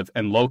 informative,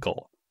 and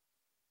local.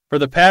 For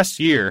the past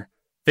year,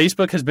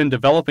 Facebook has been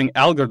developing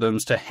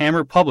algorithms to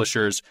hammer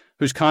publishers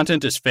whose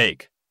content is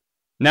fake.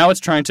 Now it's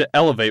trying to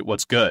elevate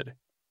what's good.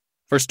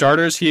 For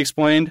starters, he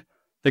explained,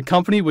 the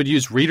company would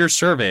use reader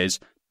surveys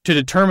to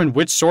determine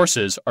which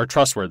sources are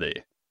trustworthy.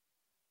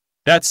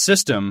 That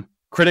system,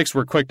 critics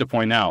were quick to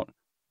point out,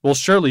 will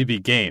surely be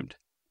gamed,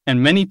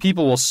 and many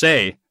people will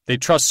say they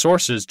trust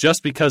sources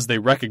just because they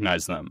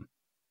recognize them.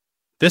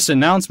 This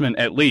announcement,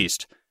 at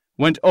least,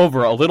 went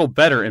over a little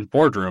better in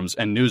boardrooms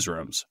and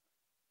newsrooms.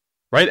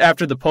 Right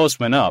after the post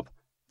went up,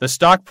 the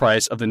stock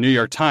price of the New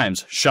York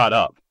Times shot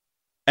up,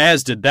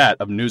 as did that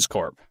of News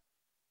Corp.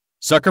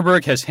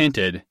 Zuckerberg has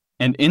hinted,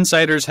 and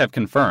insiders have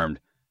confirmed,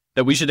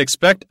 that we should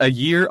expect a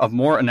year of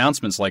more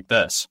announcements like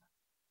this.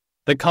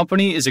 The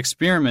company is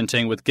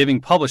experimenting with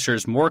giving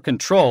publishers more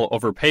control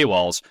over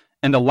paywalls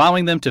and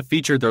allowing them to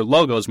feature their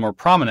logos more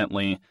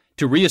prominently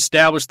to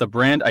re-establish the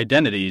brand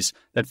identities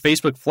that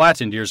Facebook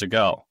flattened years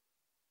ago.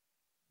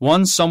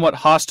 One somewhat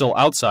hostile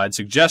outside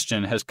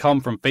suggestion has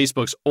come from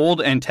Facebook's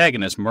old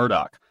antagonist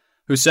Murdoch,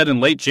 who said in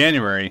late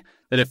January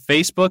that if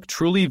Facebook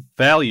truly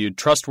valued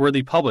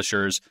trustworthy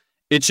publishers,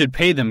 it should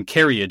pay them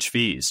carriage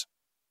fees.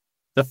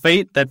 The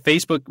fate that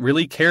Facebook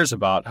really cares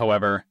about,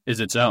 however, is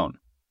its own.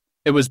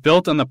 It was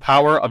built on the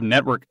power of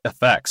network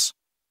effects.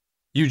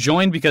 You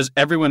joined because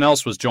everyone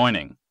else was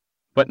joining,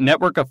 but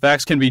network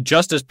effects can be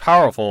just as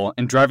powerful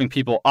in driving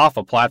people off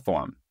a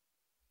platform.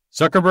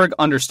 Zuckerberg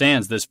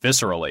understands this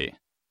viscerally.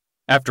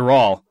 After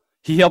all,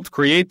 he helped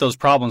create those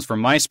problems for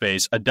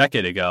MySpace a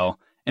decade ago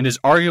and is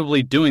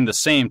arguably doing the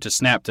same to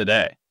Snap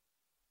today.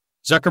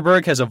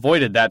 Zuckerberg has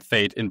avoided that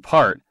fate in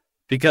part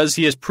because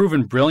he has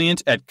proven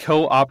brilliant at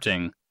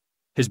co-opting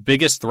his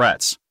biggest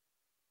threats.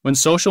 When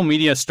social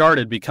media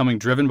started becoming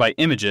driven by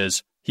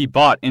images, he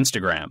bought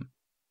Instagram.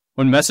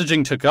 When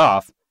messaging took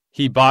off,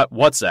 he bought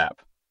WhatsApp.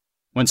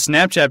 When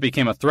Snapchat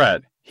became a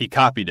threat, he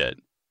copied it.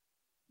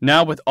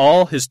 Now with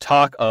all his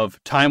talk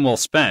of time well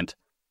spent,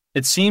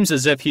 it seems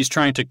as if he's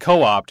trying to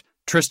co-opt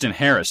Tristan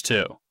Harris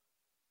too.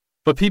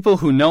 But people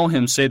who know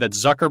him say that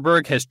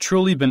Zuckerberg has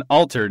truly been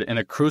altered in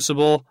a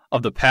crucible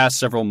of the past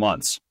several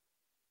months.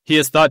 He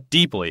has thought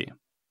deeply,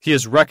 he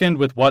has reckoned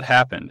with what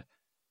happened,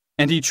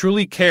 and he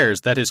truly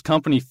cares that his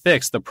company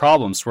fix the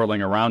problems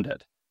swirling around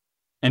it.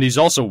 And he's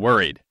also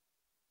worried.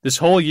 This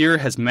whole year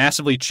has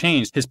massively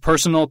changed his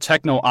personal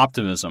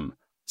techno-optimism,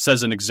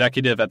 says an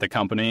executive at the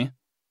company.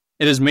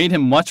 It has made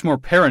him much more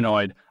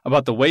paranoid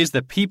about the ways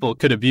that people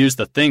could abuse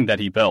the thing that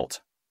he built.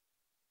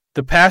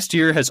 The past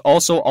year has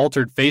also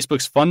altered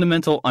Facebook's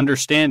fundamental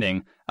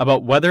understanding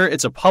about whether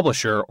it's a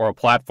publisher or a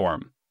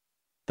platform.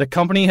 The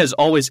company has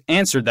always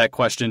answered that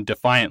question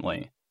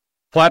defiantly.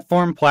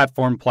 Platform,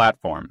 platform,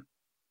 platform.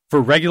 For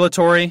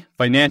regulatory,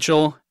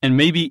 financial, and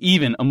maybe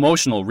even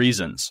emotional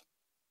reasons.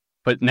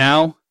 But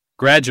now,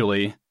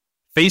 gradually,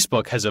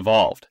 Facebook has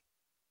evolved.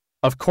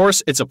 Of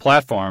course, it's a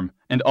platform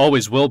and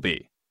always will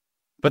be.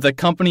 But the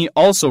company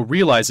also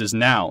realizes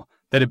now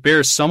that it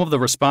bears some of the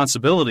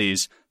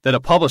responsibilities that a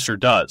publisher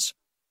does,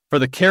 for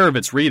the care of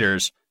its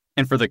readers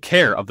and for the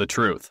care of the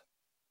truth.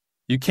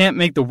 You can't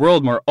make the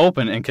world more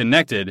open and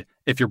connected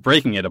if you're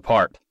breaking it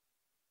apart.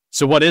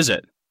 So what is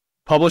it?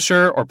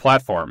 Publisher or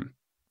platform?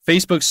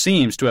 Facebook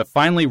seems to have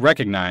finally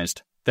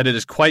recognized that it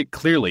is quite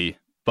clearly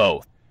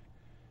both.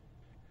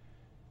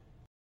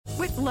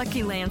 With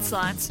Lucky Land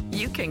Slots,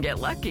 you can get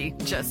lucky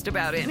just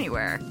about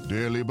anywhere.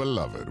 Dearly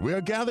beloved, we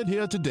are gathered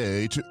here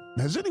today to...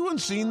 Has anyone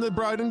seen the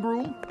bride and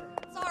groom?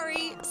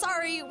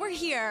 Sorry, we're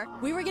here.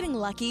 We were getting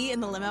lucky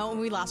in the limo and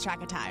we lost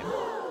track of time.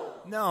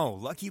 No,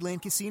 Lucky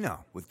Land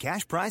Casino, with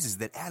cash prizes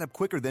that add up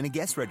quicker than a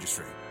guest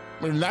registry.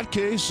 In that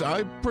case,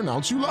 I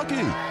pronounce you lucky.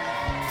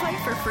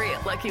 Play for free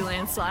at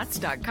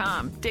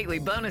LuckyLandSlots.com. Daily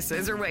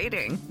bonuses are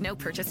waiting. No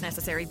purchase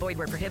necessary. Void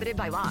where prohibited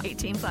by law.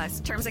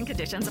 18+. Terms and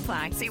conditions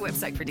apply. See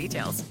website for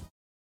details.